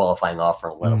 qualifying offer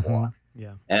and let them walk?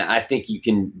 Yeah. And I think you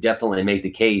can definitely make the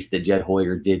case that Jed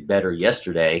Hoyer did better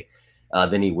yesterday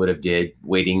than he would have did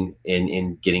waiting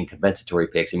in getting compensatory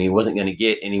picks. I mean, he wasn't going to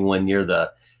get anyone near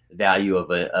the value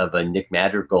of a Nick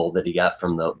Madrigal that he got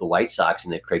from the White Sox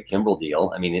in the Craig Kimbrell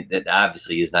deal. I mean, that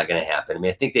obviously is not going to happen. I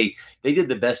mean, I think they did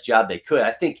the best job they could.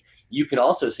 I think you can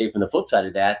also say from the flip side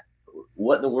of that,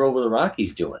 what in the world were the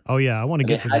Rockies doing? Oh yeah, I want to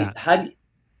get to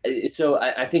that. So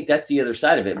I think that's the other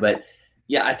side of it. But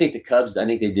yeah, I think the Cubs, I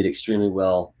think they did extremely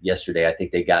well yesterday. I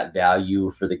think they got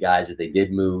value for the guys that they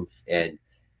did move. And,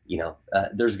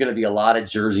 there's going to be a lot of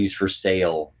jerseys for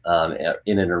sale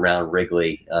in and around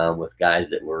Wrigley with guys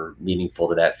that were meaningful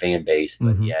to that fan base.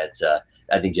 But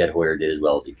I think Jed Hoyer did as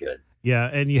well as he could. Yeah,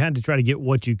 and you had to try to get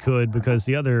what you could because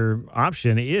the other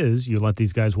option is you let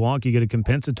these guys walk, you get a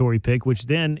compensatory pick, which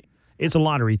then it's a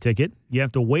lottery ticket. You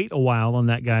have to wait a while on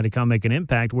that guy to come make an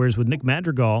impact, whereas with Nick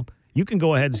Madrigal, you can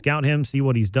go ahead and scout him, see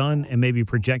what he's done, and maybe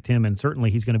project him, and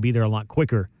certainly he's going to be there a lot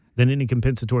quicker than any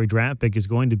compensatory draft pick is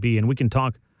going to be. And we can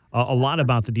talk a lot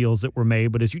about the deals that were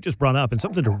made, but as you just brought up, and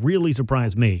something that really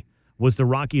surprised me was the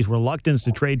Rockies' reluctance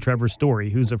to trade Trevor Story,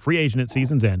 who's a free agent at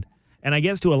season's end. And I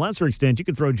guess to a lesser extent, you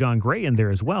could throw John Gray in there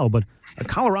as well, but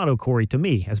Colorado, Corey, to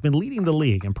me, has been leading the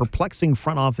league in perplexing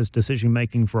front office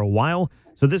decision-making for a while,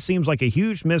 so this seems like a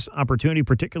huge missed opportunity,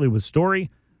 particularly with Story.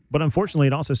 But unfortunately,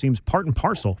 it also seems part and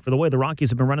parcel for the way the Rockies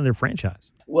have been running their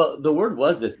franchise. Well, the word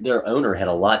was that their owner had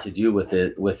a lot to do with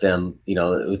them, with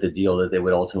the deal that they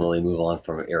would ultimately move on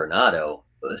from Arenado.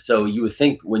 So you would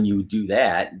think when you do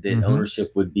that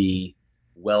ownership would be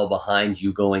well behind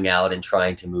you going out and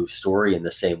trying to move Story in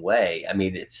the same way. I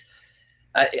mean,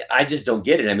 I just don't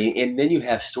get it. I mean, and then you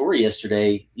have Story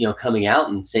yesterday, coming out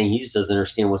and saying he just doesn't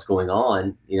understand what's going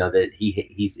on, that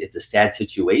it's a sad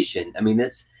situation. I mean,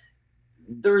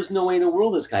 there's no way in the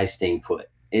world this guy's staying put.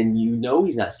 And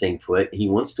he's not staying put. He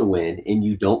wants to win, and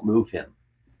you don't move him.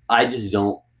 I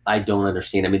don't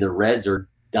understand. I mean, the Reds are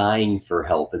dying for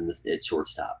help at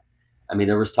shortstop. I mean,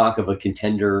 there was talk of a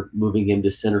contender moving him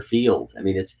to center field. I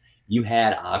mean, you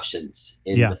had options,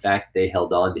 and the fact that they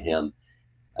held on to him,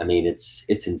 I mean, it's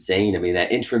insane. I mean,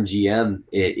 that interim GM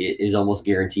is almost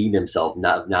guaranteed himself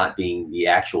not being the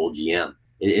actual GM.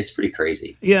 It's pretty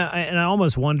crazy. Yeah, and I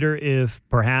almost wonder if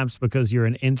perhaps because you're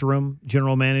an interim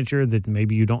general manager that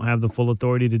maybe you don't have the full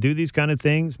authority to do these kind of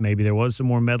things. Maybe there was some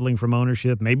more meddling from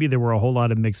ownership. Maybe there were a whole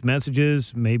lot of mixed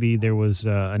messages. Maybe there was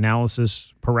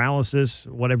analysis paralysis,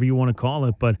 whatever you want to call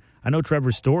it. But I know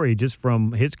Trevor Story, just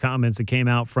from his comments that came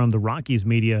out from the Rockies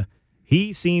media,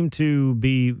 he seemed to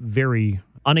be very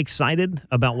unexcited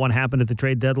about what happened at the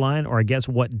trade deadline, or I guess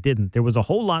what didn't. There was a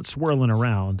whole lot swirling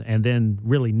around, and then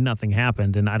really nothing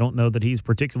happened. And I don't know that he's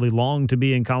particularly long to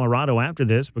be in Colorado after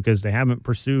this because they haven't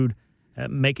pursued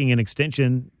making an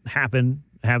extension happen,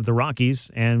 have the Rockies.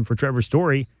 And for Trevor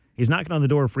Story, he's knocking on the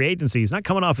door of free agency. He's not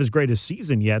coming off his greatest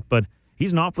season yet, but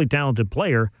he's an awfully talented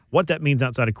player. What that means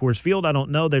outside of Coors Field, I don't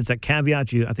know. There's that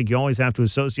caveat I think you always have to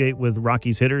associate with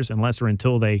Rockies hitters unless or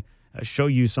until they show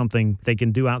you something they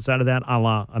can do outside of that, a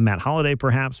la a Matt Holliday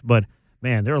perhaps. But,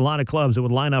 man, there are a lot of clubs that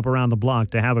would line up around the block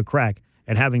to have a crack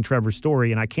at having Trevor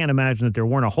Story, and I can't imagine that there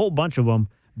weren't a whole bunch of them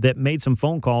that made some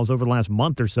phone calls over the last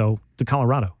month or so to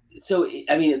Colorado. So,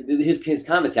 I mean, his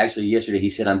comments actually yesterday, he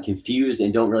said, I'm confused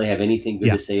and don't really have anything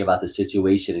good to say about the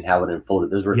situation and how it unfolded.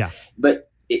 Those were, but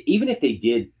even if they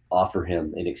did offer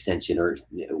him an extension, or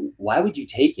why would you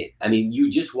take it? I mean,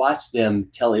 you just watched them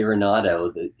tell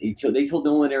Arenado that they told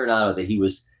Nolan Arenado that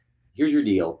here's your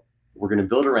deal. We're going to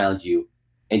build around you.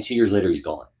 And 2 years later, he's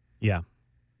gone. Yeah.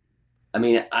 I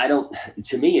mean,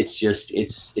 to me, it's just,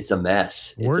 it's a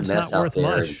mess. Words it's a mess not worth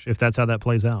much if that's how that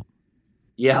plays out.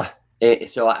 Yeah.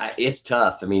 So it's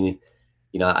tough. I mean,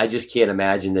 I just can't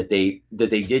imagine that they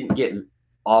didn't get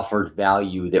offered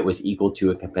value that was equal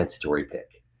to a compensatory pick.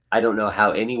 I don't know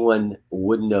how anyone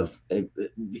wouldn't have,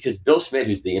 because Bill Schmidt,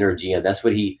 who's the interim GM, that's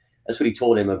what he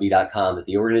told MLB.com, that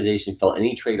the organization felt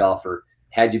any trade offer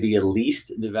had to be at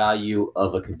least the value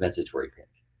of a compensatory pick.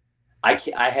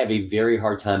 I have a very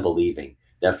hard time believing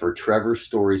that for Trevor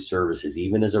Story's services,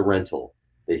 even as a rental,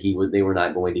 that they were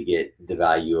not going to get the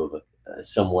value of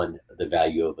the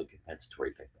value of a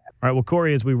compensatory pick. All right, well,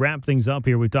 Corey, as we wrap things up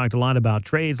here, we've talked a lot about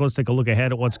trades. Let's take a look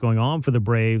ahead at what's going on for the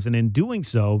Braves. And in doing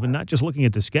so, but not just looking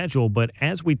at the schedule, but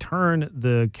as we turn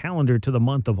the calendar to the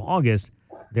month of August,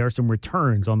 there are some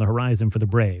returns on the horizon for the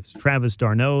Braves. Travis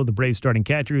d'Arnaud, the Braves starting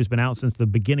catcher, who's been out since the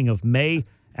beginning of May,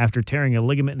 after tearing a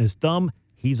ligament in his thumb.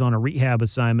 He's on a rehab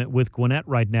assignment with Gwinnett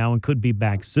right now and could be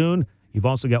back soon. You've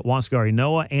also got Huascar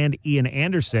Ynoa and Ian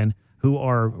Anderson, who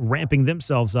are ramping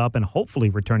themselves up and hopefully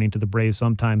returning to the Braves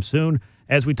sometime soon.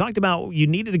 As we talked about, you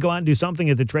needed to go out and do something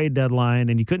at the trade deadline,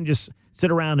 and you couldn't just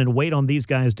sit around and wait on these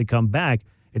guys to come back.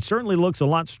 It certainly looks a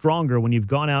lot stronger when you've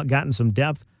gone out, gotten some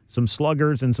depth, some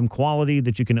sluggers, and some quality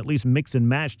that you can at least mix and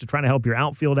match to try to help your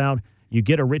outfield out. You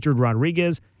get a Richard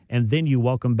Rodriguez, and then you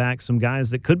welcome back some guys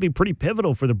that could be pretty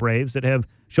pivotal for the Braves that have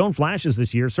shown flashes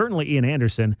this year. Certainly Ian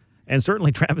Anderson and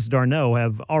certainly Travis d'Arnaud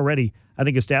have already, I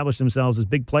think, established themselves as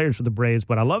big players for the Braves.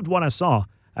 But I loved what I saw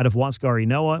out of Huascar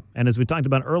Ynoa. And as we talked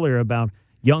about earlier about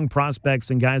young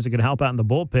prospects and guys that could help out in the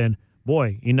bullpen,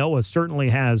 boy, Ynoa certainly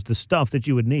has the stuff that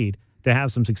you would need to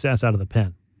have some success out of the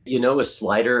pen. Ynoa's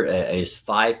slider is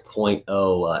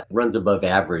 5.0, runs above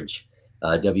average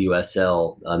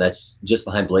WSL. That's just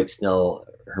behind Blake Snell,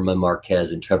 Herman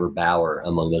Marquez, and Trevor Bauer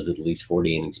among those with at least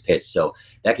 40 innings pitched. So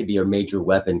that could be a major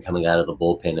weapon coming out of the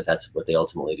bullpen if that's what they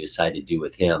ultimately decide to do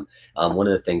with him. One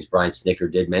of the things Brian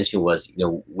Snitker did mention was,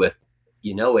 with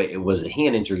it was a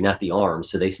hand injury, not the arm.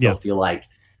 So they still feel like,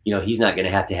 he's not going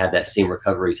to have that same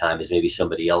recovery time as maybe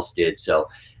somebody else did. So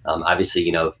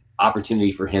obviously,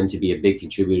 opportunity for him to be a big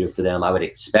contributor for them. I would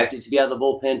expect it to be out of the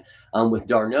bullpen. With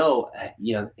d'Arnaud,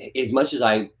 as much as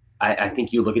I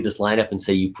think you look at this lineup and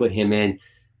say you put him in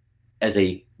as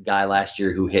a guy last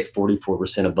year who hit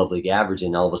 44% above league average,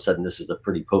 and all of a sudden this is a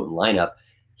pretty potent lineup.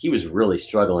 He was really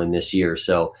struggling this year.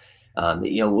 So,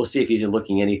 we'll see if he's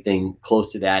looking anything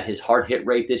close to that. His hard hit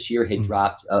rate this year had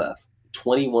dropped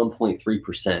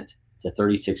 21.3% to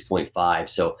 36.5.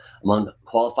 So among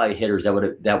qualified hitters, that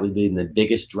would be the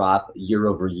biggest drop year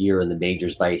over year in the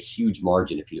majors by a huge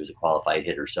margin if he was a qualified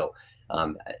hitter. So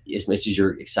as much as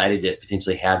you're excited to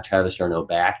potentially have Travis d'Arnaud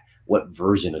back, what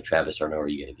version of Travis d'Arnaud are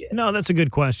you going to get? No, that's a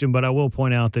good question, but I will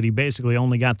point out that he basically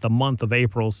only got the month of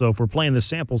April. So if we're playing the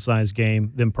sample size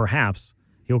game, then perhaps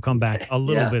he'll come back a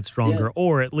little bit stronger,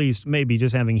 or at least maybe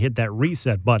just having hit that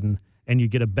reset button and you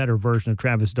get a better version of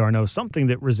Travis d'Arnaud, something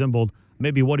that resembled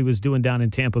maybe what he was doing down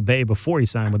in Tampa Bay before he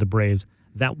signed with the Braves.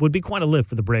 That would be quite a lift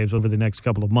for the Braves over the next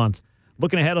couple of months.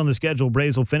 Looking ahead on the schedule,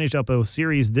 Braves will finish up a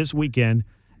series this weekend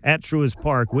at Truist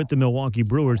Park with the Milwaukee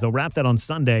Brewers. They'll wrap that on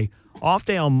Sunday. Off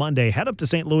day on Monday, head up to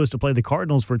St. Louis to play the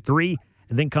Cardinals for 3,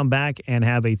 and then come back and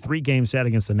have a 3-game set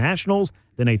against the Nationals,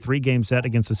 then a 3-game set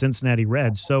against the Cincinnati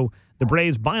Reds. So the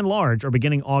Braves, by and large, are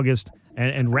beginning August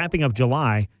and wrapping up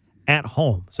July at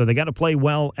home. So they got to play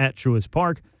well at Truist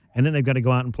Park, and then they've got to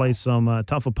go out and play some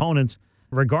tough opponents,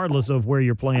 regardless of where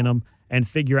you're playing them, and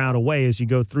figure out a way as you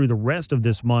go through the rest of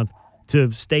this month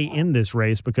to stay in this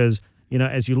race because,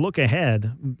 as you look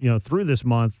ahead, through this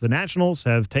month, the Nationals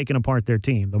have taken apart their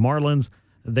team. The Marlins,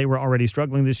 they were already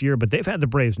struggling this year, but they've had the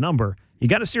Braves' number. You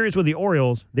got a series with the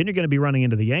Orioles, then you're going to be running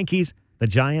into the Yankees, the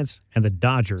Giants, and the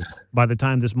Dodgers by the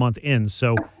time this month ends.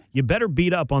 So you better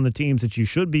beat up on the teams that you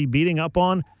should be beating up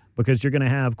on because you're going to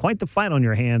have quite the fight on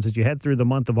your hands as you head through the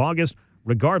month of August,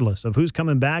 regardless of who's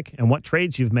coming back and what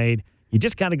trades you've made. You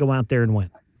just got to go out there and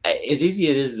win. As easy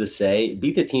as it is to say,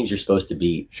 beat the teams you're supposed to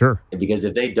beat. Sure. Because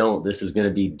if they don't, this is going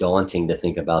to be daunting to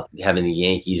think about having the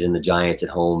Yankees and the Giants at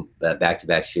home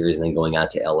back-to-back series and then going out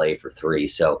to LA for 3.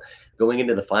 So going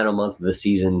into the final month of the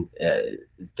season,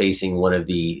 facing one of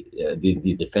the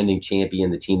defending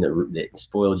champion, the team that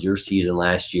spoiled your season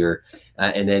last year,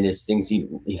 and then it's things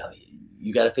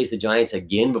you got to face the Giants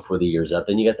again before the year's up.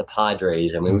 Then you got the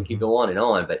Padres. I mean, we could go on and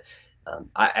on, but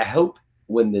I hope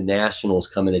when the Nationals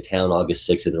come into town August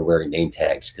 6th that they're wearing name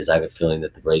tags because I have a feeling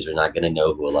that the Braves are not going to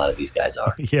know who a lot of these guys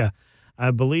are. Yeah,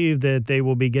 I believe that they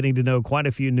will be getting to know quite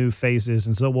a few new faces,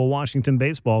 and so will Washington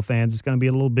baseball fans. It's going to be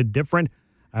a little bit different.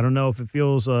 I don't know if it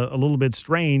feels a little bit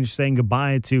strange saying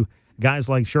goodbye to guys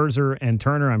like Scherzer and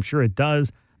Turner. I'm sure it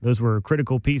does. Those were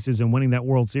critical pieces in winning that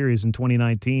World Series in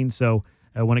 2019, so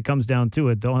when it comes down to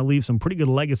it, they'll leave some pretty good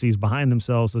legacies behind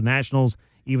themselves. The Nationals,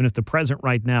 even if the present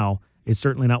right now is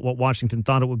certainly not what Washington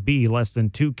thought it would be less than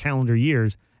 2 calendar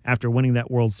years after winning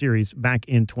that World Series back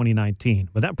in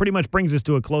 2019. But that pretty much brings us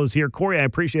to a close here. Corey, I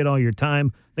appreciate all your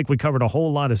time. I think we covered a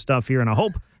whole lot of stuff here, and I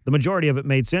hope the majority of it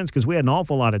made sense because we had an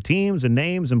awful lot of teams and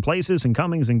names and places and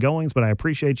comings and goings, but I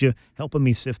appreciate you helping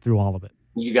me sift through all of it.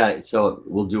 You got it. So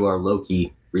we'll do our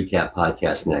Loki recap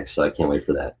podcast next, so I can't wait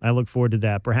for that. I look forward to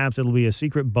that. Perhaps it'll be a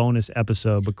secret bonus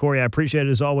episode. But, Corey, I appreciate it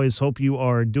as always. Hope you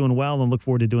are doing well and look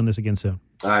forward to doing this again soon.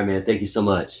 All right, man. Thank you so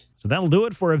much. So that'll do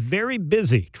it for a very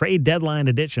busy trade deadline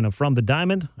edition of From the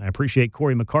Diamond. I appreciate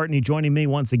Corey McCartney joining me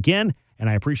once again, and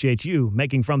I appreciate you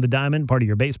making From the Diamond part of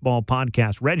your baseball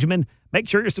podcast regimen. Make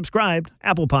sure you're subscribed.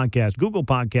 Apple Podcasts, Google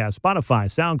Podcasts, Spotify,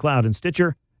 SoundCloud, and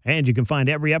Stitcher. And you can find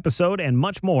every episode and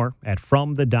much more at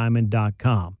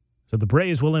FromTheDiamond.com. So the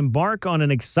Braves will embark on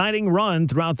an exciting run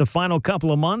throughout the final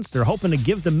couple of months. They're hoping to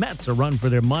give the Mets a run for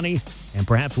their money and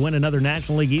perhaps win another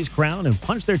National League East crown and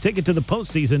punch their ticket to the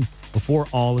postseason before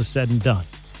all is said and done.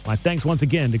 My thanks once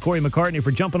again to Corey McCartney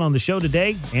for jumping on the show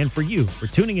today and for you for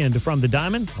tuning in to From the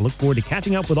Diamond. I look forward to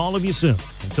catching up with all of you soon.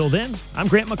 Until then, I'm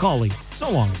Grant McCauley.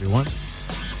 So long, everyone.